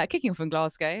 kicking off in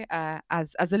Glasgow,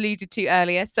 as alluded to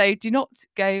earlier. So do not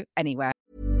go anywhere.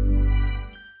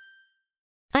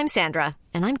 I'm Sandra,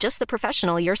 and I'm just the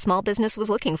professional your small business was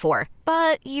looking for.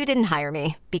 But you didn't hire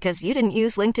me because you didn't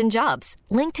use LinkedIn Jobs.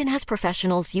 LinkedIn has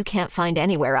professionals you can't find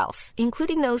anywhere else,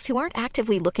 including those who aren't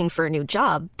actively looking for a new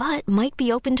job, but might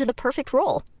be open to the perfect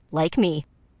role, like me.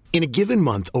 In a given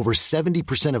month, over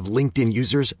 70% of LinkedIn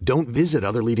users don't visit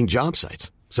other leading job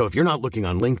sites. So if you're not looking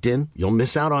on LinkedIn, you'll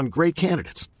miss out on great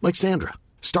candidates like Sandra.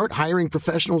 Start hiring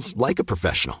professionals like a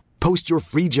professional. Post your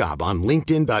free job on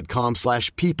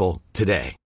linkedin.com/people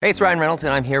today. Hey, it's Ryan Reynolds,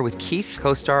 and I'm here with Keith,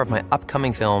 co-star of my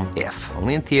upcoming film, If,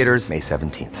 only in theaters May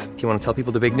 17th. Do you want to tell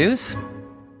people the big news?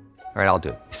 All right, I'll do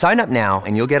it. Sign up now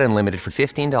and you'll get unlimited for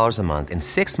 $15 a month and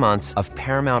 6 months of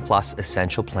Paramount Plus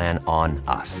Essential Plan on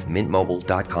us.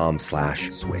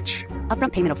 MintMobile.com/switch.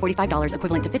 Upfront payment of $45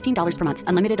 equivalent to $15 per month.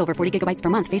 Unlimited over 40 gigabytes per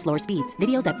month. Face lower speeds.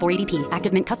 Videos at 480p.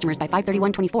 Active Mint customers by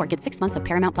 531.24 get 6 months of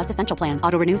Paramount Plus Essential Plan.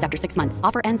 Auto renews after 6 months.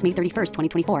 Offer ends May 31st,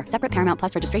 2024. Separate Paramount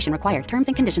Plus registration required. Terms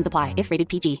and conditions apply if rated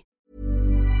PG.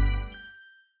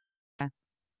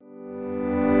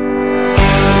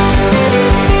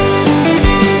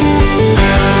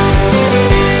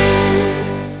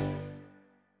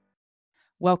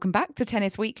 Welcome back to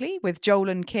Tennis Weekly with Joel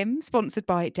and Kim, sponsored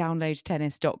by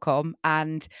downloadtennis.com.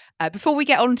 And before we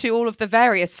get on to all of the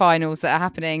various finals that are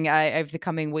happening over the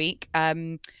coming week,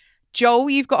 Joel,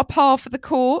 you've got a par for the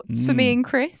courts for me and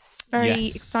Chris, very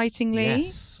excitingly.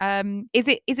 Yes. Is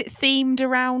it themed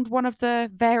around one of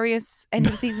the various end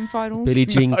of season finals? Billie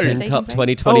Jean King Cup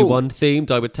 2021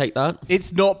 themed, I would take that.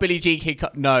 It's not Billie Jean King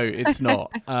Cup. No, it's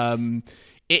not.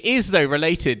 It is, though,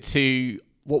 related to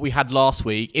what we had last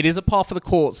week. It is a par for the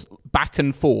courts back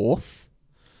and forth.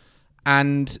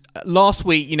 And last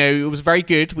week, it was very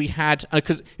good. We had,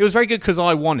 because it was very good because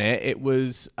I won it. It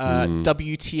was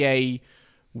WTA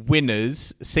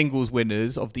winners, singles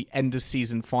winners of the end of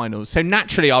season finals. So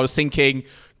naturally, I was thinking,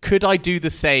 could I do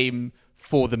the same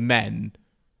for the men?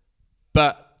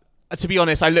 But to be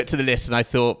honest, I looked at the list and I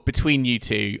thought, between you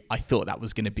two, I thought that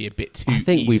was going to be a bit too easy. I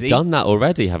think we've done that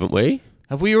already, haven't we?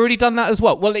 Have we already done that as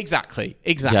well? Well, exactly.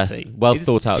 Yes, well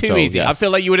thought out, too Joel, easy. yes. I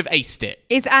feel like you would have aced it.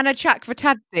 Is Anna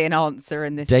Chakvetadze an answer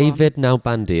in this David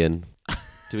Nalbandian.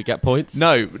 Do we get points?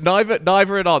 No,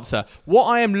 neither an answer. What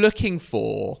I am looking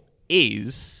for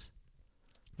is,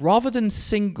 rather than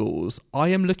singles, I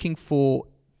am looking for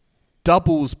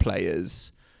doubles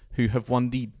players who have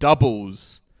won the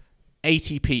doubles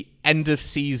ATP end of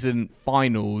season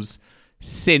finals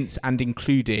since and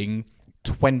including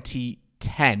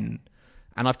 2010.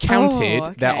 And I've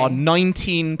counted, there are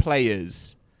 19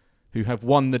 players who have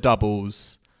won the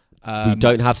doubles. We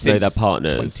don't have to know their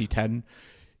partners. 2010.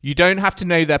 You don't have to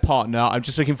know their partner. I'm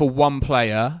just looking for one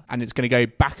player, and it's going to go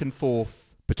back and forth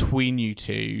between you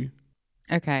two.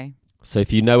 Okay. So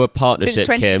if you know a partnership,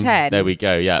 Since 2010. Kim, there we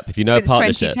go. Yeah. If you know Since a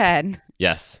partnership. 2010.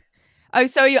 Yes. Oh,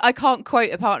 so I can't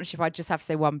quote a partnership. I just have to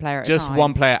say one player at a time. Just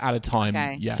one player at a time.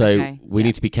 Okay. Yes. So we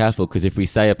need to be careful because if we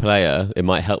say a player, it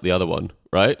might help the other one,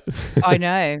 right? I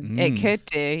know. It could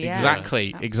do. Yeah.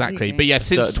 Exactly. Absolutely. But yeah,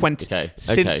 since So-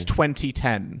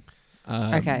 2010.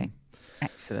 Okay.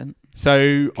 Excellent.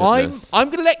 So Goodness. I'm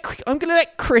gonna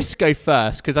let Chris go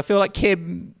first because I feel like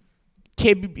Kim,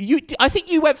 I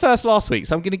think you went first last week,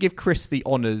 so I'm gonna give Chris the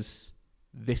honours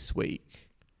this week.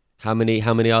 How many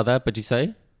are there, would you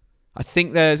say? I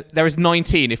think there is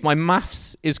 19 if my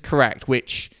maths is correct,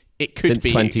 which it could Since be.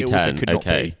 2010. It also could not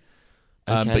Okay. be.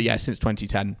 But yeah, since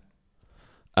 2010.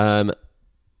 I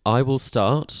will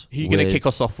start. Who are you going to kick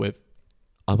us off with?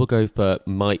 I will go for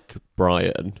Mike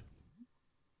Bryan.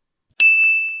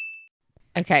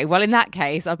 Okay. Well, in that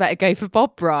case, I better go for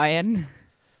Bob Bryan.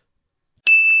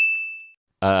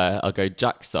 I'll go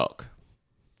Jack Sock.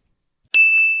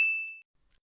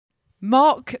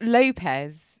 Mark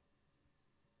Lopez.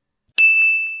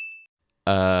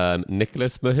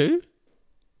 Nicholas Mahou.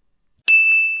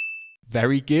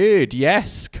 Very good.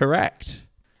 Yes, correct.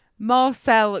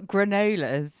 Marcel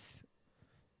Granollers.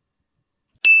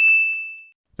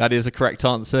 That is a correct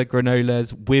answer.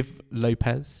 Granollers with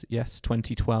Lopez. Yes,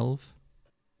 2012.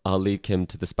 I'll lead Kim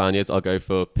to the Spaniards. I'll go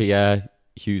for Pierre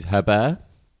Hughes Herbert.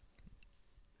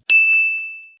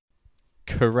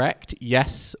 Correct.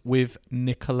 Yes, with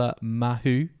Nicola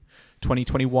Mahou.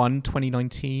 2021,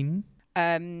 2019.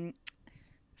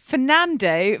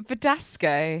 Fernando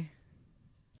Verdasco.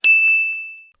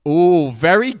 Oh,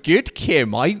 very good,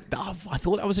 Kim. I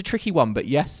thought that was a tricky one, but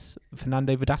yes,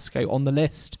 Fernando Verdasco on the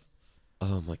list.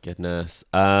 Oh my goodness.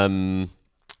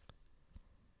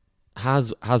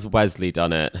 Has Wesley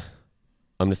done it?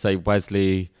 I'm going to say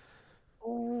Wesley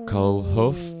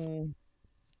Koolhof.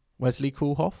 Wesley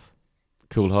Koolhof?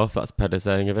 Koolhof, that's a better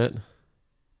saying of it.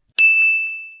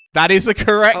 That is the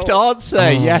correct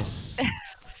answer, yes.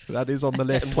 That is on the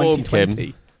list. getting warm, 2020.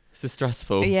 Kim. This is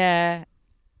stressful. Yeah.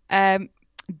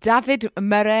 David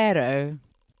Marrero.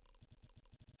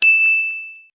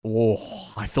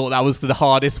 Oh, I thought that was the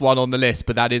hardest one on the list,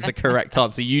 but that is a correct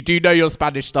answer. You do know your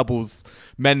Spanish doubles,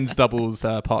 men's doubles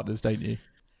partners, don't you?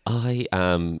 I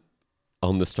am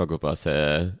on the struggle bus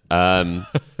here. I'm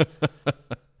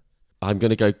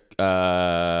going to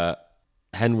go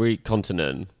Henry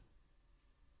Continent.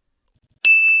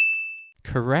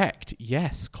 Correct.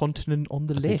 Yes, Continent on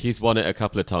the I list. think he's won it a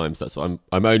couple of times. That's what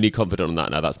I'm only confident on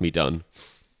that now. That's me done.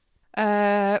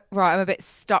 Right, I'm a bit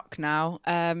stuck now.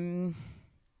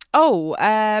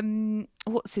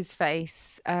 What's his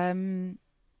face? Mate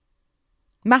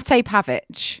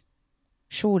Pavic.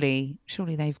 Surely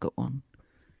they've got one.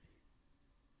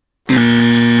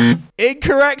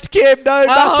 Incorrect, Kim. No,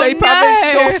 Mate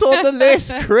Pavic's not on the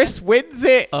list. Chris wins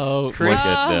it. Oh, Chris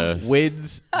my goodness.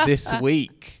 wins this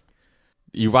week.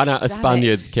 You ran out of Damn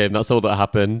Spaniards, it. Kim. That's all that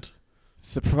happened.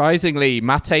 Surprisingly,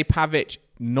 Mate Pavic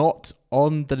not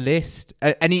on the list.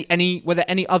 Were there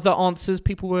any other answers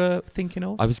people were thinking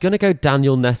of? I was going to go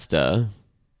Daniel Nestor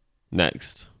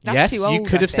next. That's yes, too you old,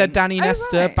 could I have said think. Danny Oh,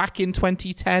 Nestor right. back in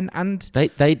 2010 and They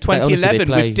 2011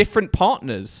 honestly, with different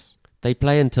partners. They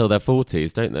play until their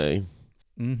 40s, don't they?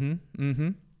 Mm-hmm. Mm-hmm.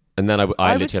 And then I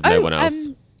literally have no one else.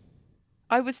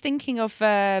 I was thinking of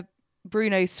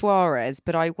Bruno Suarez,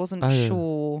 but I wasn't Oh, yeah.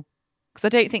 sure because I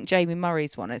don't think Jamie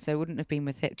Murray's won it, so it wouldn't have been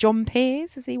with him. John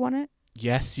Pearce, has he won it?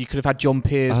 Yes, you could have had John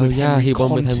Pearce Oh with yeah, Henry he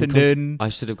won with Henry Continent. Continent. I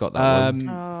should have got that one.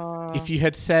 Oh. If you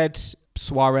had said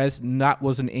Suarez, that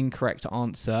was an incorrect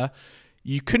answer.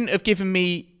 You couldn't have given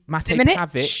me Mate Zimonjic?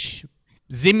 Pavic.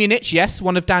 Zimonjic, yes,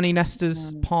 one of Danny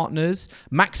Nestor's partners.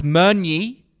 Max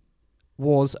Meunier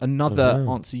was another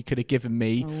answer you could have given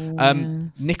me.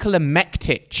 Nikola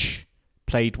Mektic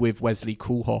played with Wesley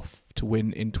Koolhof to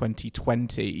win in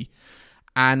 2020.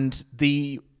 And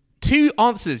the two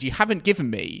answers you haven't given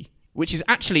me, which is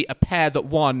actually a pair that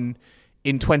won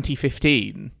in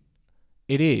 2015,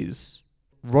 it is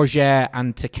Roger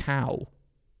and Takao.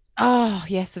 Oh,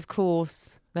 yes, of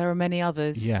course. There are many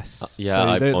others. Yes. Yeah,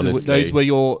 So honestly.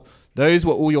 those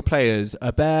were all your players.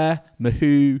 Aber,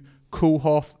 Mahou,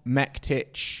 Koolhof,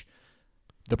 Mektic,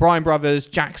 the Bryan brothers,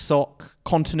 Jack Sock,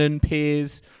 Continent,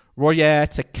 Piers, Royer,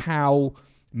 Takao,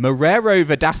 Marrero,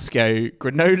 Verdasco,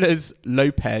 Granolas,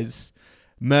 Lopez,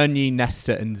 Meunier,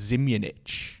 Nestor, and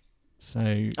Zimonjic. So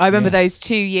I remember yes. those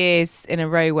 2 years in a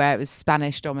row where it was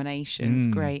Spanish domination. It was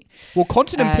great. Well,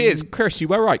 Continent Piers, Chris, you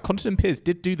were right. Continent Piers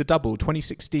did do the double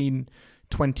 2016,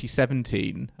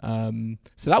 2017.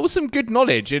 So that was some good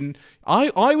knowledge. And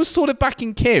I was sort of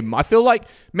backing Kim. I feel like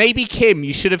maybe, Kim,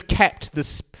 you should have kept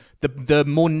the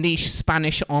more niche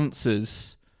Spanish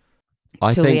answers.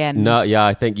 I till the think end. no, yeah,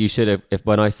 I think you should have. If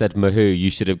when I said Mahou,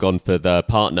 you should have gone for the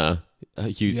partner,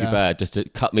 Hughes Hubert, just to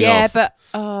cut me off. Yeah, but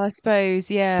I suppose,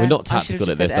 we're not I should have tactical at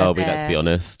just this, said are we? Let's be Herbert.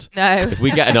 honest. No. If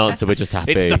we get an answer, we're just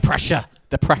happy. It's the pressure.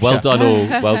 The pressure. Well done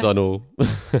all. Well done all.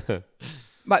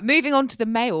 Right, moving on to the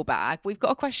mailbag. We've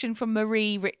got a question from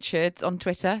Marie Richards on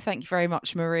Twitter. Thank you very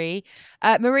much, Marie.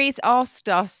 Marie's asked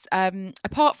us,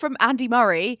 apart from Andy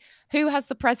Murray, who has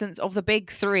the presence of the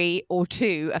big three or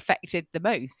two affected the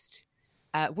most?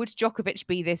 Would Djokovic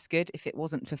be this good if it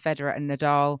wasn't for Federer and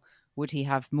Nadal? Would he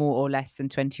have more or less than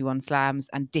 21 slams?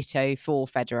 And ditto for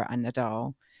Federer and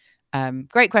Nadal.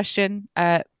 Great question.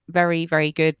 Very,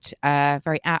 very good.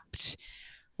 Very apt.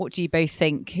 What do you both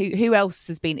think? Who else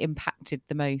has been impacted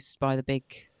the most by the big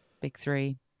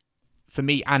three? For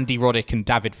me, Andy Roddick and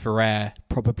David Ferrer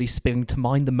probably spring to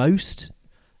mind the most.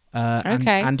 And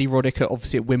Okay. Andy Roddick,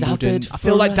 obviously at Wimbledon. David I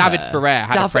feel like Ferrer. David Ferrer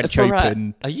had a French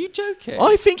Open. Are you joking?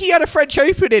 I think he had a French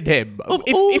Open in him. Of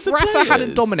all If the Rafa hadn't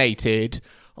players. dominated,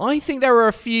 I think there were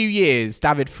a few years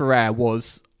David Ferrer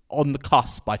was on the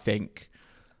cusp, I think.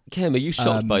 Kim, are you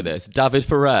shocked by this? David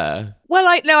Ferrer. Well,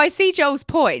 I see Joel's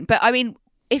point, but I mean,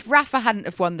 if Rafa hadn't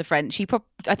have won the French,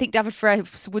 I think David Ferrer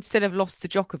would still have lost to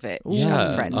Djokovic.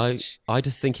 on the French. I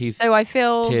just think he's So I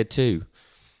feel tier 2.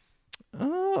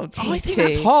 Oh, I think T2.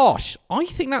 that's harsh. I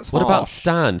think that's What harsh. about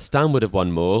Stan? Stan would have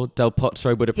won more. Del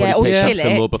Potro would have Yeah, probably or picked up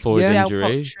some Cilic. more before his Del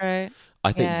injury. Potro.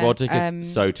 I think Yeah, Roddick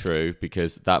is so true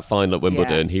because that final at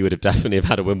Wimbledon, he would have definitely have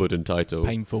had a Wimbledon title.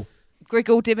 Painful.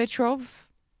 Grigor Dimitrov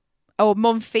or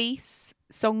Monfils,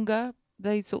 Tsonga,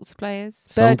 those sorts of players.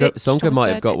 Tsonga Berdych, Thomas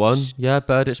might have got Berdych. one. Yeah,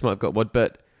 Berdych might have got one.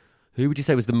 But who would you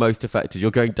say was the most affected? You're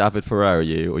going David Ferrer, are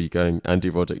you? Or are you going Andy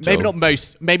Roddick? Maybe Joel?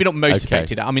 not most Okay.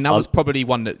 affected. I mean, that was probably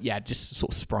one that, just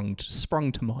sort of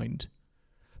sprung to mind.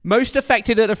 Most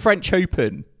affected at a French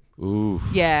Open. Ooh.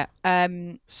 Yeah.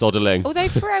 Soderling. Although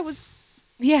Ferrer was,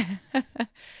 yeah.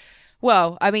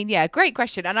 Well, I mean, yeah, great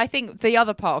question. And I think the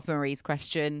other part of Marie's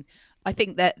question, I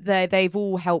think that they've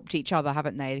all helped each other,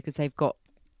 haven't they? Because they've got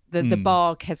the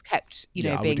bar has kept,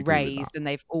 Yeah, I would being agree with raised, that. and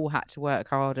they've all had to work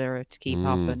harder to keep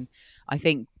up. And I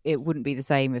think it wouldn't be the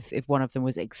same if one of them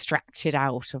was extracted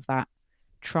out of that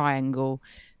triangle.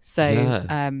 So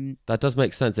Yeah, that does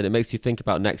make sense. And it makes you think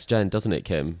about next gen, doesn't it,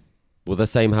 Kim? Will the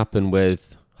same happen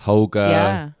with Holger,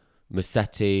 yeah,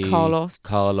 Musetti,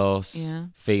 Carlos, yeah.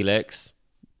 Felix?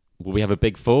 Will we have a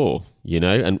big four,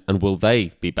 and will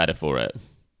they be better for it?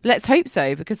 Let's hope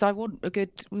so, because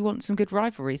we want some good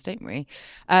rivalries, don't we?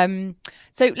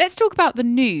 So let's talk about the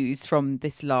news from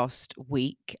this last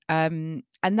week. And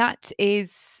that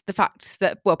is the fact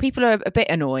that, well, people are a bit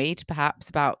annoyed perhaps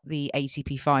about the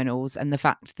ATP finals and the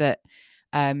fact that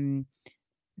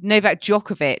Novak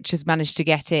Djokovic has managed to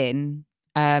get in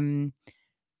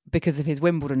because of his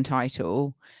Wimbledon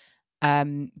title.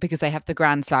 Because they have the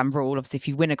Grand Slam rule. Obviously, if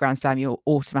you win a Grand Slam, you're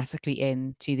automatically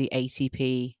in to the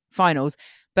ATP finals.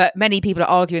 But many people are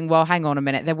arguing, well, hang on a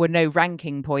minute, there were no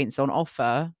ranking points on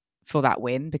offer for that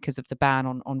win because of the ban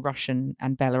on Russian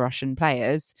and Belarusian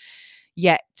players.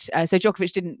 Yet, so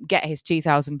Djokovic didn't get his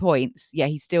 2,000 points, yet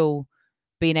he's still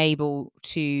been able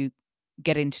to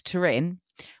get into Turin.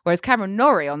 Whereas Cameron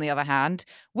Norrie, on the other hand,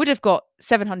 would have got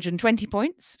 720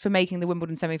 points for making the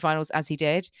Wimbledon semi-finals as he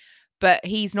did. But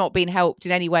he's not been helped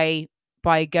in any way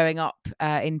by going up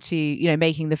into,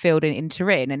 making the field in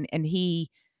Turin. And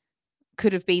he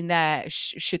could have been there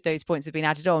should those points have been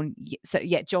added on. So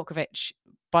yet Djokovic,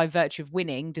 by virtue of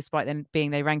winning, despite then being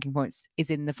no ranking points,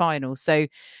 is in the final. So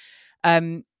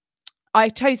I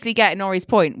totally get Norrie's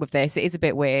point with this. It is a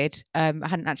bit weird. I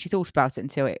hadn't actually thought about it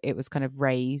until it was kind of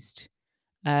raised.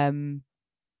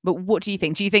 But what do you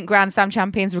think? Do you think Grand Slam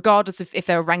champions, regardless of if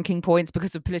there are ranking points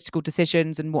because of political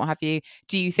decisions and what have you,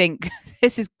 do you think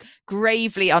this is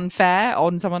gravely unfair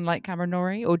on someone like Cameron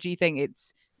Norrie? Or do you think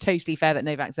it's totally fair that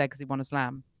Novak's there because he won a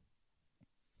slam?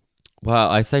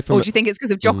 Well, I say or do you think it's because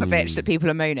of Djokovic that people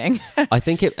are moaning? I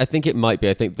think it might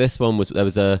be. I think this one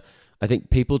I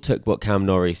think people took what Cam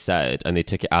Norrie said and they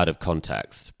took it out of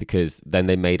context, because then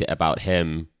they made it about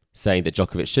him saying that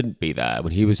Djokovic shouldn't be there,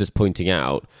 when he was just pointing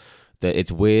out that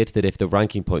it's weird that if the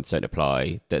ranking points don't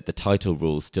apply, that the title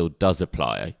rule still does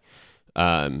apply.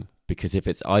 Because if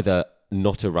it's either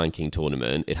not a ranking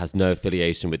tournament, it has no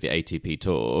affiliation with the ATP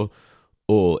Tour,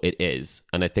 or it is.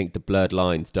 And I think the blurred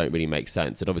lines don't really make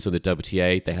sense. And obviously on the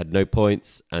WTA, they had no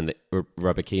points, and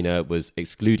Rybakina was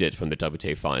excluded from the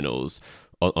WTA finals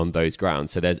on those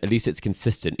grounds. So at least it's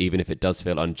consistent, even if it does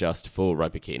feel unjust for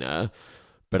Rybakina.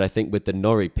 But I think with the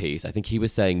Norrie piece, I think he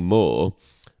was saying more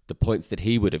the points that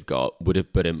he would have got would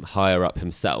have put him higher up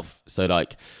himself. So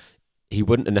he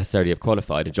wouldn't necessarily have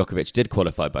qualified, and Djokovic did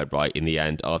qualify by right in the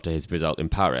end after his result in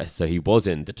Paris. So he was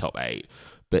in the top 8.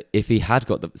 But if he had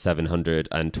got the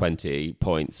 720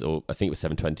 points, or I think it was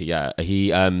 720,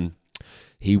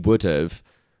 he would have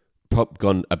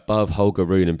gone above Holger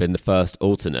Rune and been the first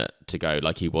alternate to go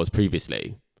like he was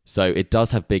previously. So it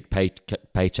does have big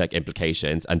paycheck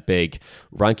implications and big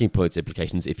ranking points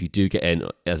implications if you do get in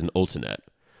as an alternate.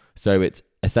 So it's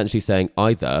essentially saying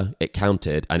either it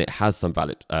counted and it has some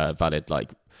valid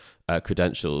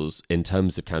credentials in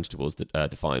terms of counted towards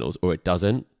the finals, or it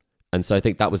doesn't. And so I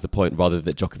think that was the point, rather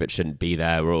that Djokovic shouldn't be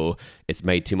there or it's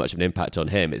made too much of an impact on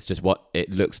him. It's just what it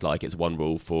looks like. It's one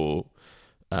rule for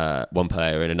one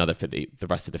player and another for the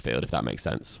rest of the field, if that makes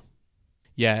sense.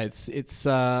 Yeah, it's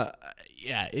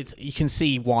you can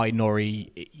see why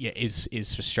Norrie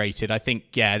is frustrated. I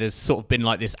think there's sort of been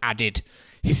like this added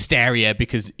hysteria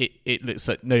because it looks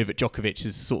like Novak Djokovic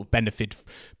has sort of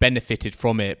benefited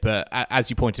from it. But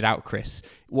as you pointed out, Chris,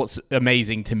 what's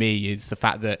amazing to me is the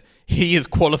fact that he is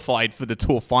qualified for the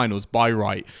Tour finals by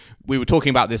right. We were talking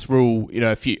about this rule,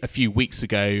 a few weeks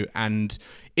ago, and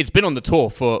it's been on the tour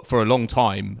for a long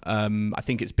time. I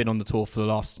think it's been on the tour for the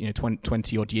last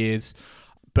 20 odd years.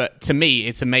 But to me,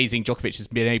 it's amazing Djokovic has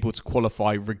been able to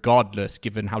qualify regardless,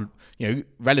 given how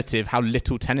how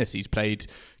little tennis he's played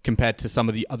compared to some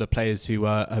of the other players who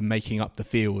are making up the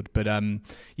field. But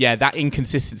that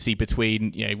inconsistency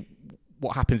between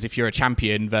what happens if you're a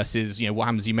champion versus what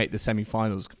happens if you make the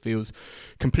semi-finals feels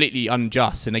completely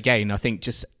unjust. And again, I think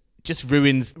just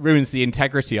ruins the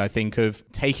integrity, I think, of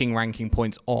taking ranking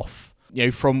points off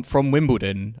from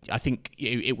Wimbledon. I think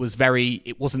it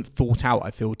wasn't thought out,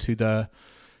 I feel, to the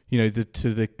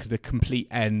complete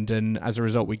end, and as a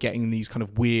result we're getting these kind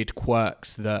of weird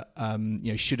quirks that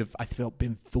should have, I feel,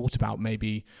 been thought about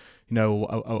maybe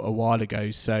a while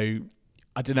ago. So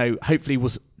I don't know, I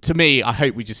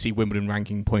hope we just see Wimbledon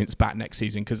ranking points back next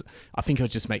season, because I think it'll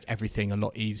just make everything a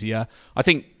lot easier. I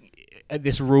think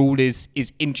this rule is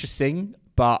interesting,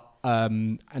 but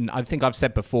and I think I've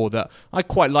said before that I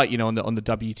quite like, on the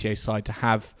WTA side to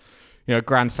have, a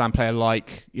Grand Slam player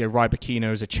like,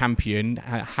 Rybakina as a champion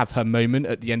have her moment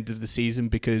at the end of the season,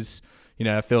 because,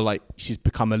 I feel like she's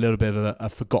become a little bit of a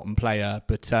forgotten player.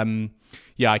 But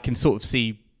I can sort of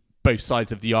see both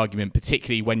sides of the argument,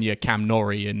 particularly when you're Cam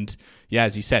Norrie, and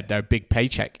as you said, there are big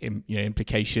paycheck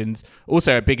implications.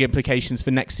 Also, big implications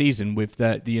for next season with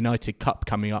the United Cup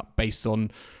coming up based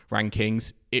on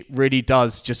rankings. It really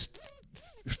does just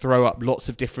throw up lots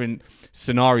of different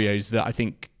scenarios that I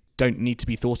think don't need to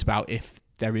be thought about if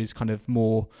there is kind of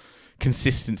more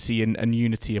consistency and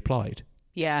unity applied.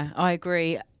 Yeah, I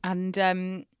agree,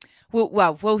 and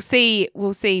we'll see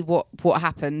what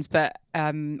happens, but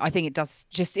I think it does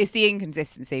it's the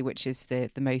inconsistency which is the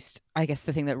most, I guess,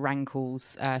 the thing that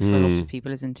rankles for a lot of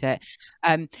people, isn't it?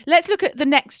 Let's look at the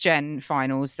next gen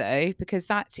finals though, because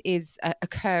that is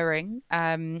occurring.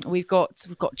 We've got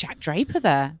Jack Draper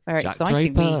there. Very Jack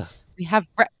exciting. Draper. We have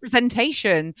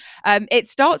representation. It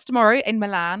starts tomorrow in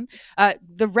Milan.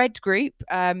 The red group.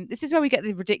 This is where we get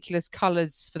the ridiculous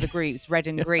colours for the groups, red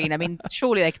and green. I mean,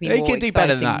 surely they can be more can do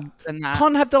exciting better than that.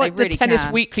 Can't have the Really tennis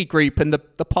can. weekly group and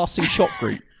the passing shot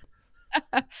group.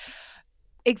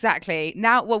 Exactly.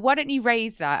 Now, well, why don't you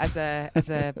raise that as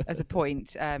a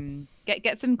point?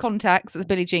 Get some contacts at the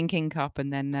Billie Jean King Cup,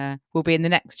 and then we'll be in the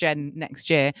next gen next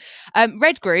year.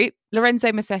 Red group: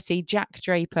 Lorenzo Musetti, Jack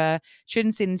Draper,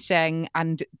 Chun Sin Sheng,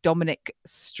 and Dominic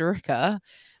Stricker.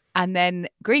 And then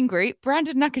green group: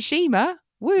 Brandon Nakashima,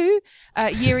 Yuri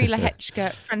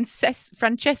Lehechka,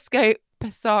 Francesco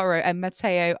Passaro, and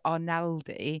Matteo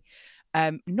Arnaldi.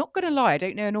 Not going to lie, I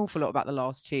don't know an awful lot about the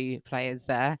last two players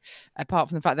there, apart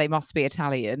from the fact they must be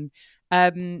Italian.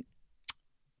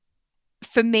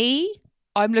 For me,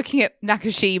 I'm looking at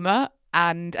Nakashima,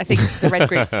 and I think the red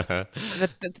group's the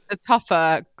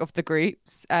tougher of the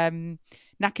groups.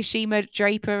 Nakashima,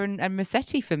 Draper, and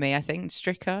Musetti for me, I think.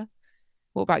 Stricker.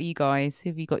 What about you guys? Who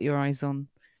have you got your eyes on?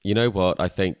 You know what? I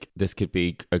think this could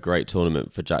be a great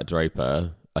tournament for Jack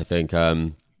Draper. I think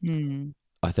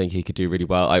I think he could do really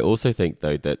well. I also think,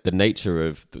 though, that the nature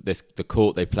of the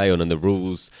court they play on and the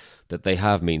rules that they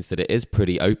have means that it is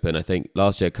pretty open. I think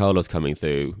last year Carlos coming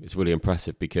through is really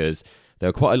impressive because there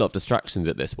are quite a lot of distractions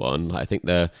at this one. I think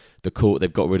the court,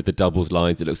 they've got rid of the doubles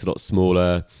lines. It looks a lot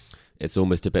smaller. It's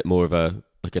almost a bit more of a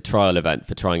trial event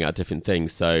for trying out different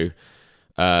things. So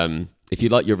if you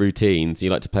like your routines, you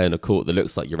like to play on a court that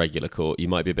looks like your regular court, you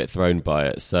might be a bit thrown by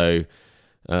it. So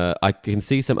I can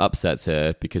see some upsets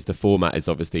here because the format is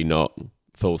obviously not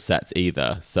full sets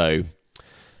either. So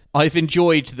I've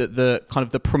enjoyed that the kind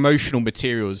of the promotional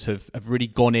materials have really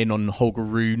gone in on Holger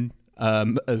Rune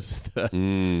as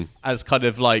kind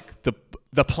of like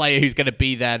the player who's going to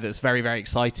be there. That's very, very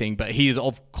exciting. But he's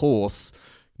of course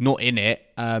not in it.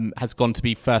 Has gone to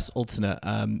be first alternate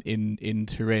in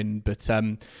Turin. But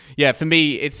for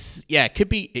me, it could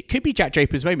be Jack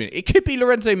Draper's moment. It could be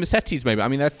Lorenzo Musetti's moment. I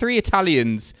mean, there are three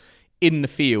Italians in the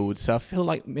field, so I feel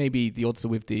like maybe the odds are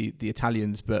with the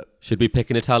Italians. But should we pick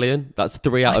an Italian? That's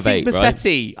 3 out of 8,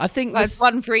 Musetti, right? I think that's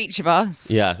one for each of us.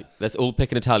 Yeah, let's all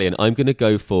pick an Italian. I'm going to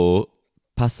go for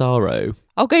Passaro.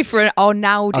 I'll go for an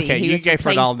Arnaldi. Okay, you can go for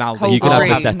an Arnaldi. You can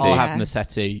have Musetti. I'll have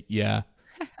Musetti. Yeah.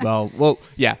 Well,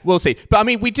 yeah, we'll see. But I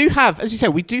mean, we do have, as you say,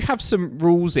 some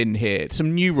rules in here,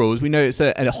 some new rules. We know it's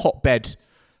a hotbed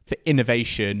for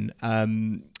innovation.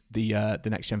 The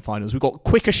next gen finals, we've got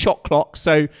quicker shot clock,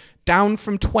 so down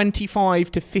from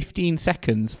 25 to 15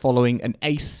 seconds following an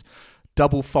ace,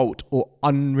 double fault, or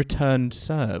unreturned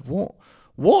serve.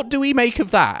 What do we make of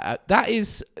that? That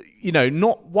is,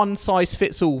 not one size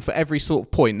fits all for every sort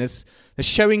of point. They're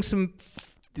showing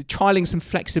trialing some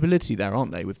flexibility there,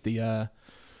 aren't they, with the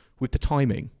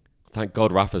timing? Thank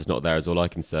God Rafa's not there is all I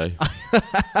can say.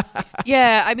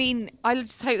 Yeah, I mean, I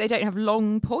just hope they don't have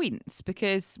long points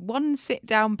because one sit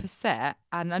down per set,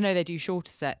 and I know they do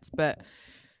shorter sets, but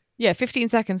 15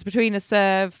 seconds between a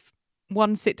serve,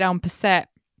 one sit down per set.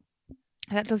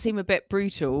 That does seem a bit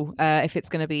brutal if it's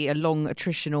going to be a long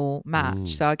attritional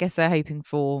match. So I guess they're hoping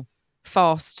for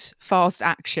fast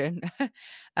action.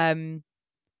 But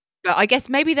I guess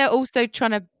maybe they're also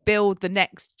trying to build the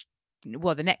next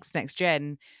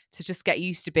gen to just get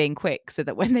used to being quick, so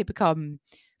that when they become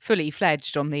fully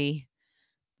fledged on the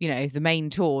main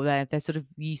tour, they're sort of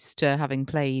used to having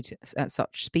played at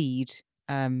such speed.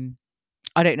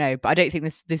 I don't know, but I don't think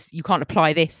this you can't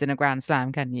apply this in a Grand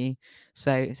Slam, can you?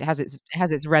 So it has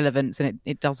its relevance, and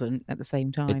it doesn't at the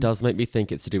same time. It does make me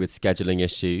think it's to do with scheduling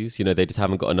issues. They just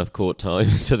haven't got enough court time,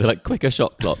 so they're like quicker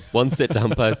shot clock, one sit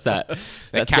down per set.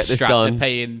 Let's get this done. They're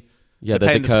paying Yeah, they're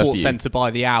there's paying a the curfew. sports centre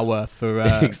by the hour for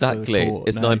exactly. For the court.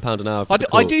 It's £9 an hour. For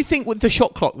I do think with the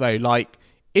shot clock though, like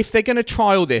if they're going to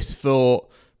trial this for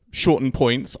shortened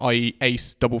points, i.e.,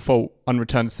 ace, double fault,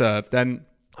 unreturned serve, then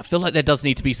I feel like there does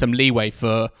need to be some leeway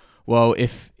for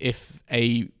if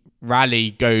a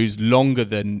rally goes longer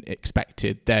than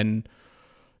expected, then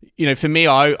for me,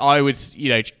 I would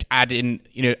add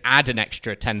an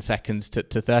extra 10 seconds to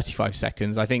 35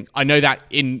 seconds. I know that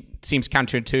seems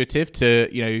counterintuitive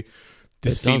to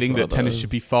this feeling that tennis should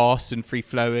be fast and free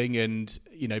flowing, and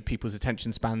people's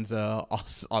attention spans are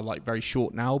like very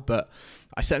short now. But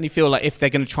I certainly feel like if they're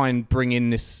going to try and bring in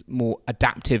this more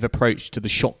adaptive approach to the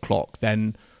shot clock,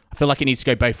 then I feel like it needs to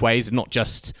go both ways and not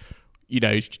just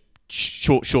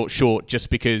short just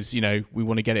because we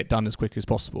want to get it done as quick as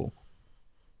possible.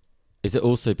 Is it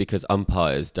also because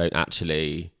umpires don't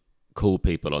actually call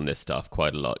people on this stuff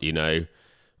quite a lot?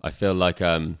 I feel like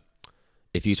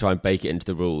if you try and bake it into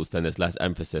the rules, then there's less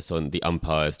emphasis on the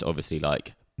umpires to obviously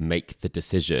like make the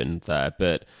decision there.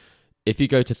 But if you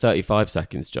go to 35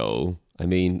 seconds, Joel, I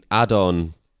mean, add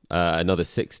on another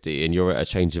 60 and you're at a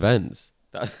change of ends.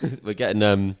 We're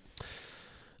getting...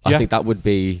 I think that would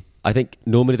be... I think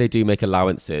normally they do make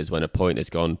allowances when a point has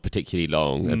gone particularly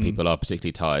long and people are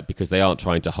particularly tired because they aren't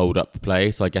trying to hold up the play.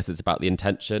 So I guess it's about the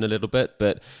intention a little bit.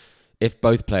 But if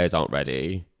both players aren't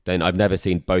ready, then I've never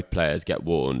seen both players get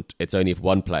warned. It's only if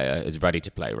one player is ready to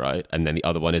play, right? And then the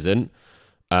other one isn't.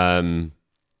 I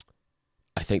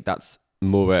think that's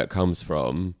more where it comes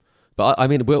from. But I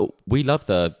mean, I love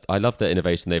the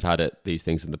innovation they've had at these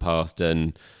things in the past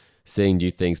and seeing new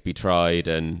things be tried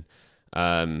and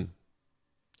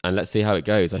let's see how it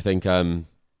goes. I think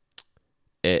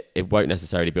it won't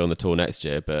necessarily be on the tour next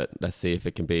year, but let's see if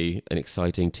it can be an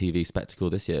exciting TV spectacle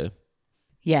this year.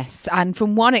 Yes, and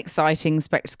from one exciting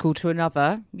spectacle to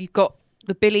another, you've got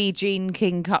the Billie Jean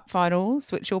King Cup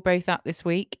finals, which you're both at this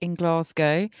week in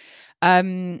Glasgow.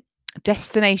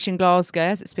 Destination Glasgow,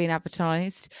 as it's been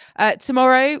advertised.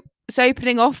 Tomorrow, it's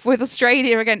opening off with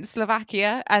Australia against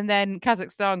Slovakia, and then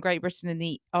Kazakhstan, Great Britain in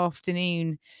the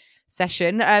afternoon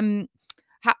session.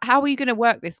 How are you going to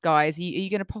work this, guys? Are you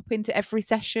going to pop into every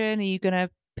session? Are you going to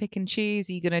pick and choose?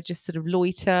 Are you going to just sort of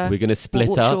loiter? We're going to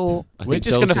split up. We're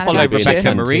just going to follow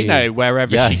Rebecca Marino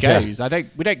wherever she goes.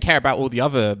 We don't care about all the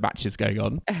other matches going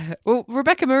on. Well,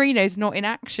 Rebecca Marino's not in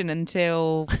action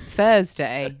until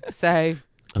Thursday, so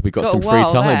we've got some free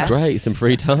time. There. Great, some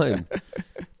free time.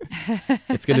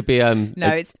 It's going to be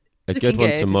it's a good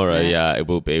one tomorrow. Yeah, it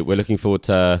will be. We're looking forward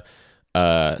to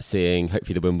seeing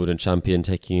hopefully the Wimbledon champion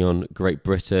taking on Great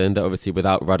Britain. They're obviously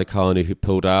without Raducanu, who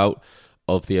pulled out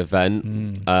of the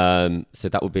event. So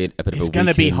that will be a bit of a weekend. It's going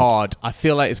to be hard. I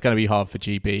feel like it's going to be hard for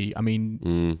GB. I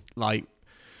mean, like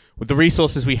with the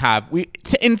resources we have,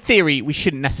 in theory, we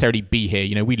shouldn't necessarily be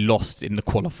here. We lost in the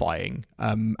qualifying.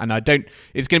 And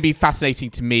it's going to be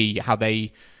fascinating to me how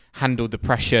they handled the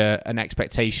pressure and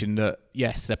expectation that,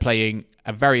 yes, they're playing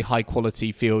a very high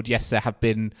quality field. Yes, there have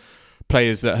been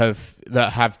players that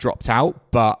have dropped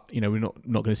out, but we're not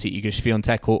going to see Iga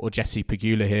Swiatek or Jesse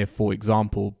Pegula here, for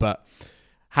example. But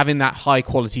having that high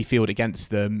quality field against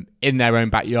them in their own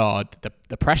backyard,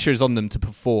 the pressure is on them to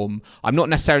perform. I'm not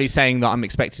necessarily saying that I'm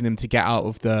expecting them to get out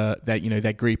of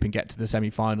their group and get to the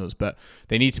semi-finals, but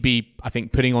they need to be, I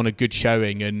think, putting on a good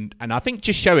showing, and I think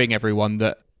just showing everyone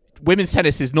that women's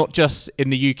tennis is not just in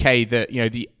the UK, that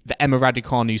the Emma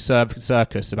Raducanu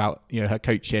circus about her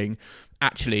coaching.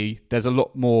 Actually, there's a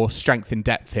lot more strength and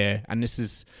depth here, and this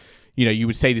is, you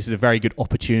would say this is a very good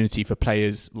opportunity for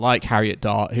players like Harriet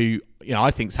Dart, who I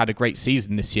think's had a great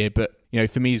season this year, but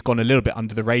for me has gone a little bit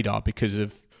under the radar because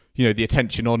of the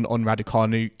attention on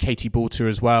Raducanu, Katie Boulter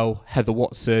as well, Heather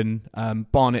Watson,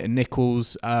 Barnett and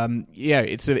Nichols.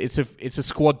 It's a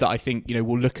squad that I think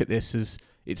will look at this as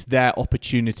it's their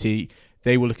opportunity.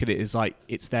 They will look at it as like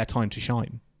it's their time to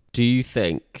shine. Do you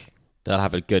think they'll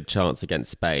have a good chance against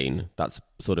Spain? That's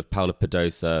sort of Paula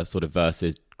Pedrosa sort of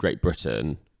versus Great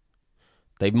Britain.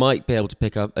 They might be able to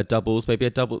pick up a doubles, maybe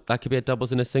a double. That could be a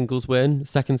doubles and a singles win,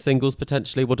 second singles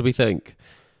potentially. What do we think?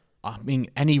 I mean,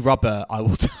 any rubber I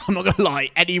will. I'm not going to lie.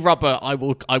 Any rubber I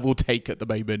will take at the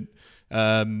moment.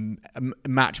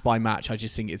 Match by match, I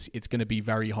just think it's going to be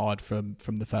very hard from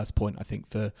the first point. I think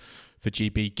for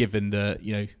GB, given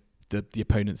the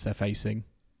opponents they're facing.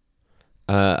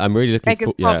 I'm really looking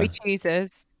beggars for... can't be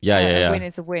choosers. Yeah. A win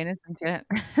is a win, isn't it?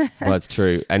 Well, it's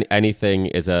true. Anything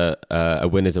is a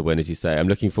win is a win, as you say. I'm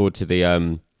looking forward to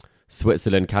the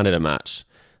Switzerland-Canada match.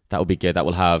 That will be good. That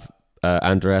will have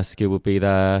Andreescu will be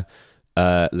there.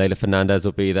 Leila Fernandez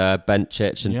will be there.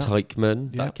 Bencic and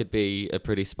Teichmann. That could be a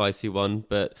pretty spicy one.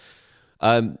 But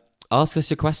ask us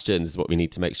your questions is what we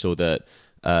need to make sure that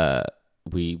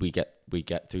we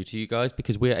get through to you guys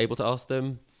because we are able to ask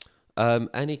them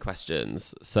any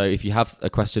questions. So if you have a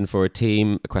question for a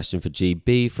team, a question for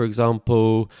GB, for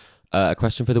example, a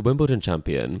question for the Wimbledon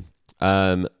champion,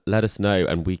 let us know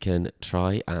and we can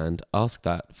try and ask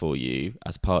that for you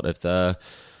as part of the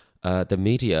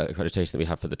media accreditation that we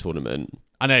have for the tournament.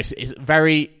 I know, it's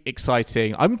very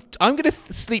exciting. I'm going to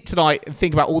sleep tonight and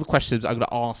think about all the questions I'm going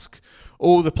to ask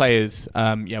all the players.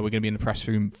 We're going to be in the press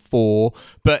room for.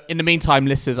 But in the meantime,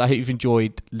 listeners, I hope you've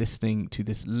enjoyed listening to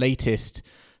this latest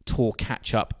tour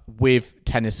catch-up with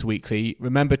Tennis Weekly.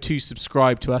 Remember to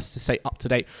subscribe to us to stay up to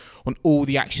date on all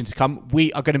the action to come.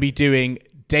 We are going to be doing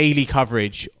daily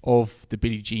coverage of the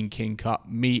Billie Jean King Cup.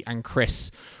 Me and Chris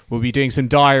will be doing some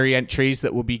diary entries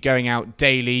that will be going out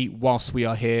daily whilst we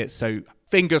are here. So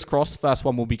fingers crossed, first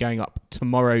one will be going up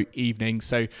tomorrow evening.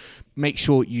 So make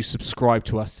sure you subscribe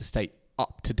to us to stay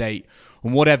up to date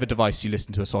on whatever device you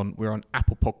listen to us on. We're on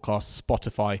Apple Podcasts,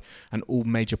 Spotify, and all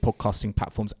major podcasting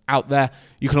platforms out there.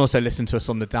 You can also listen to us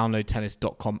on the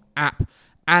downloadtennis.com app.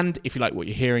 And if you like what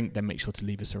you're hearing, then make sure to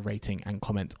leave us a rating and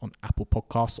comment on Apple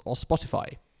Podcasts or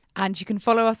Spotify. And you can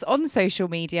follow us on social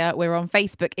media. We're on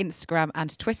Facebook, Instagram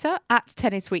and Twitter at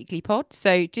Tennis Weekly Pod.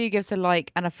 So do give us a like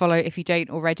and a follow if you don't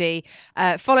already.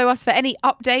 Follow us for any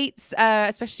updates,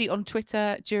 especially on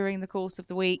Twitter during the course of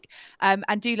the week. And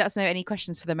do let us know any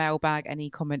questions for the mailbag, any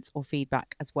comments or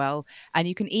feedback as well. And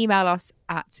you can email us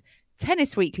at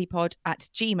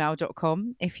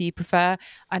tennisweeklypod@gmail.com if you prefer.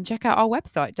 And check out our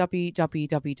website,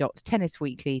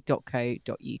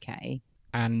 www.tennisweekly.co.uk.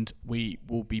 And we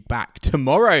will be back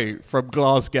tomorrow from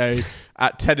Glasgow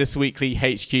at Tennis Weekly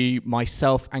HQ.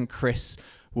 Myself and Chris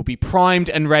will be primed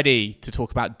and ready to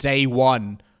talk about day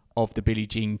one of the Billie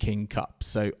Jean King Cup.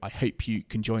 So I hope you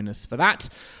can join us for that.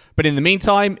 But in the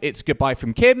meantime, it's goodbye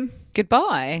from Kim.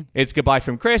 Goodbye. It's goodbye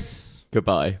from Chris.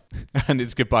 Goodbye. And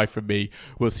it's goodbye from me.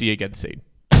 We'll see you again soon.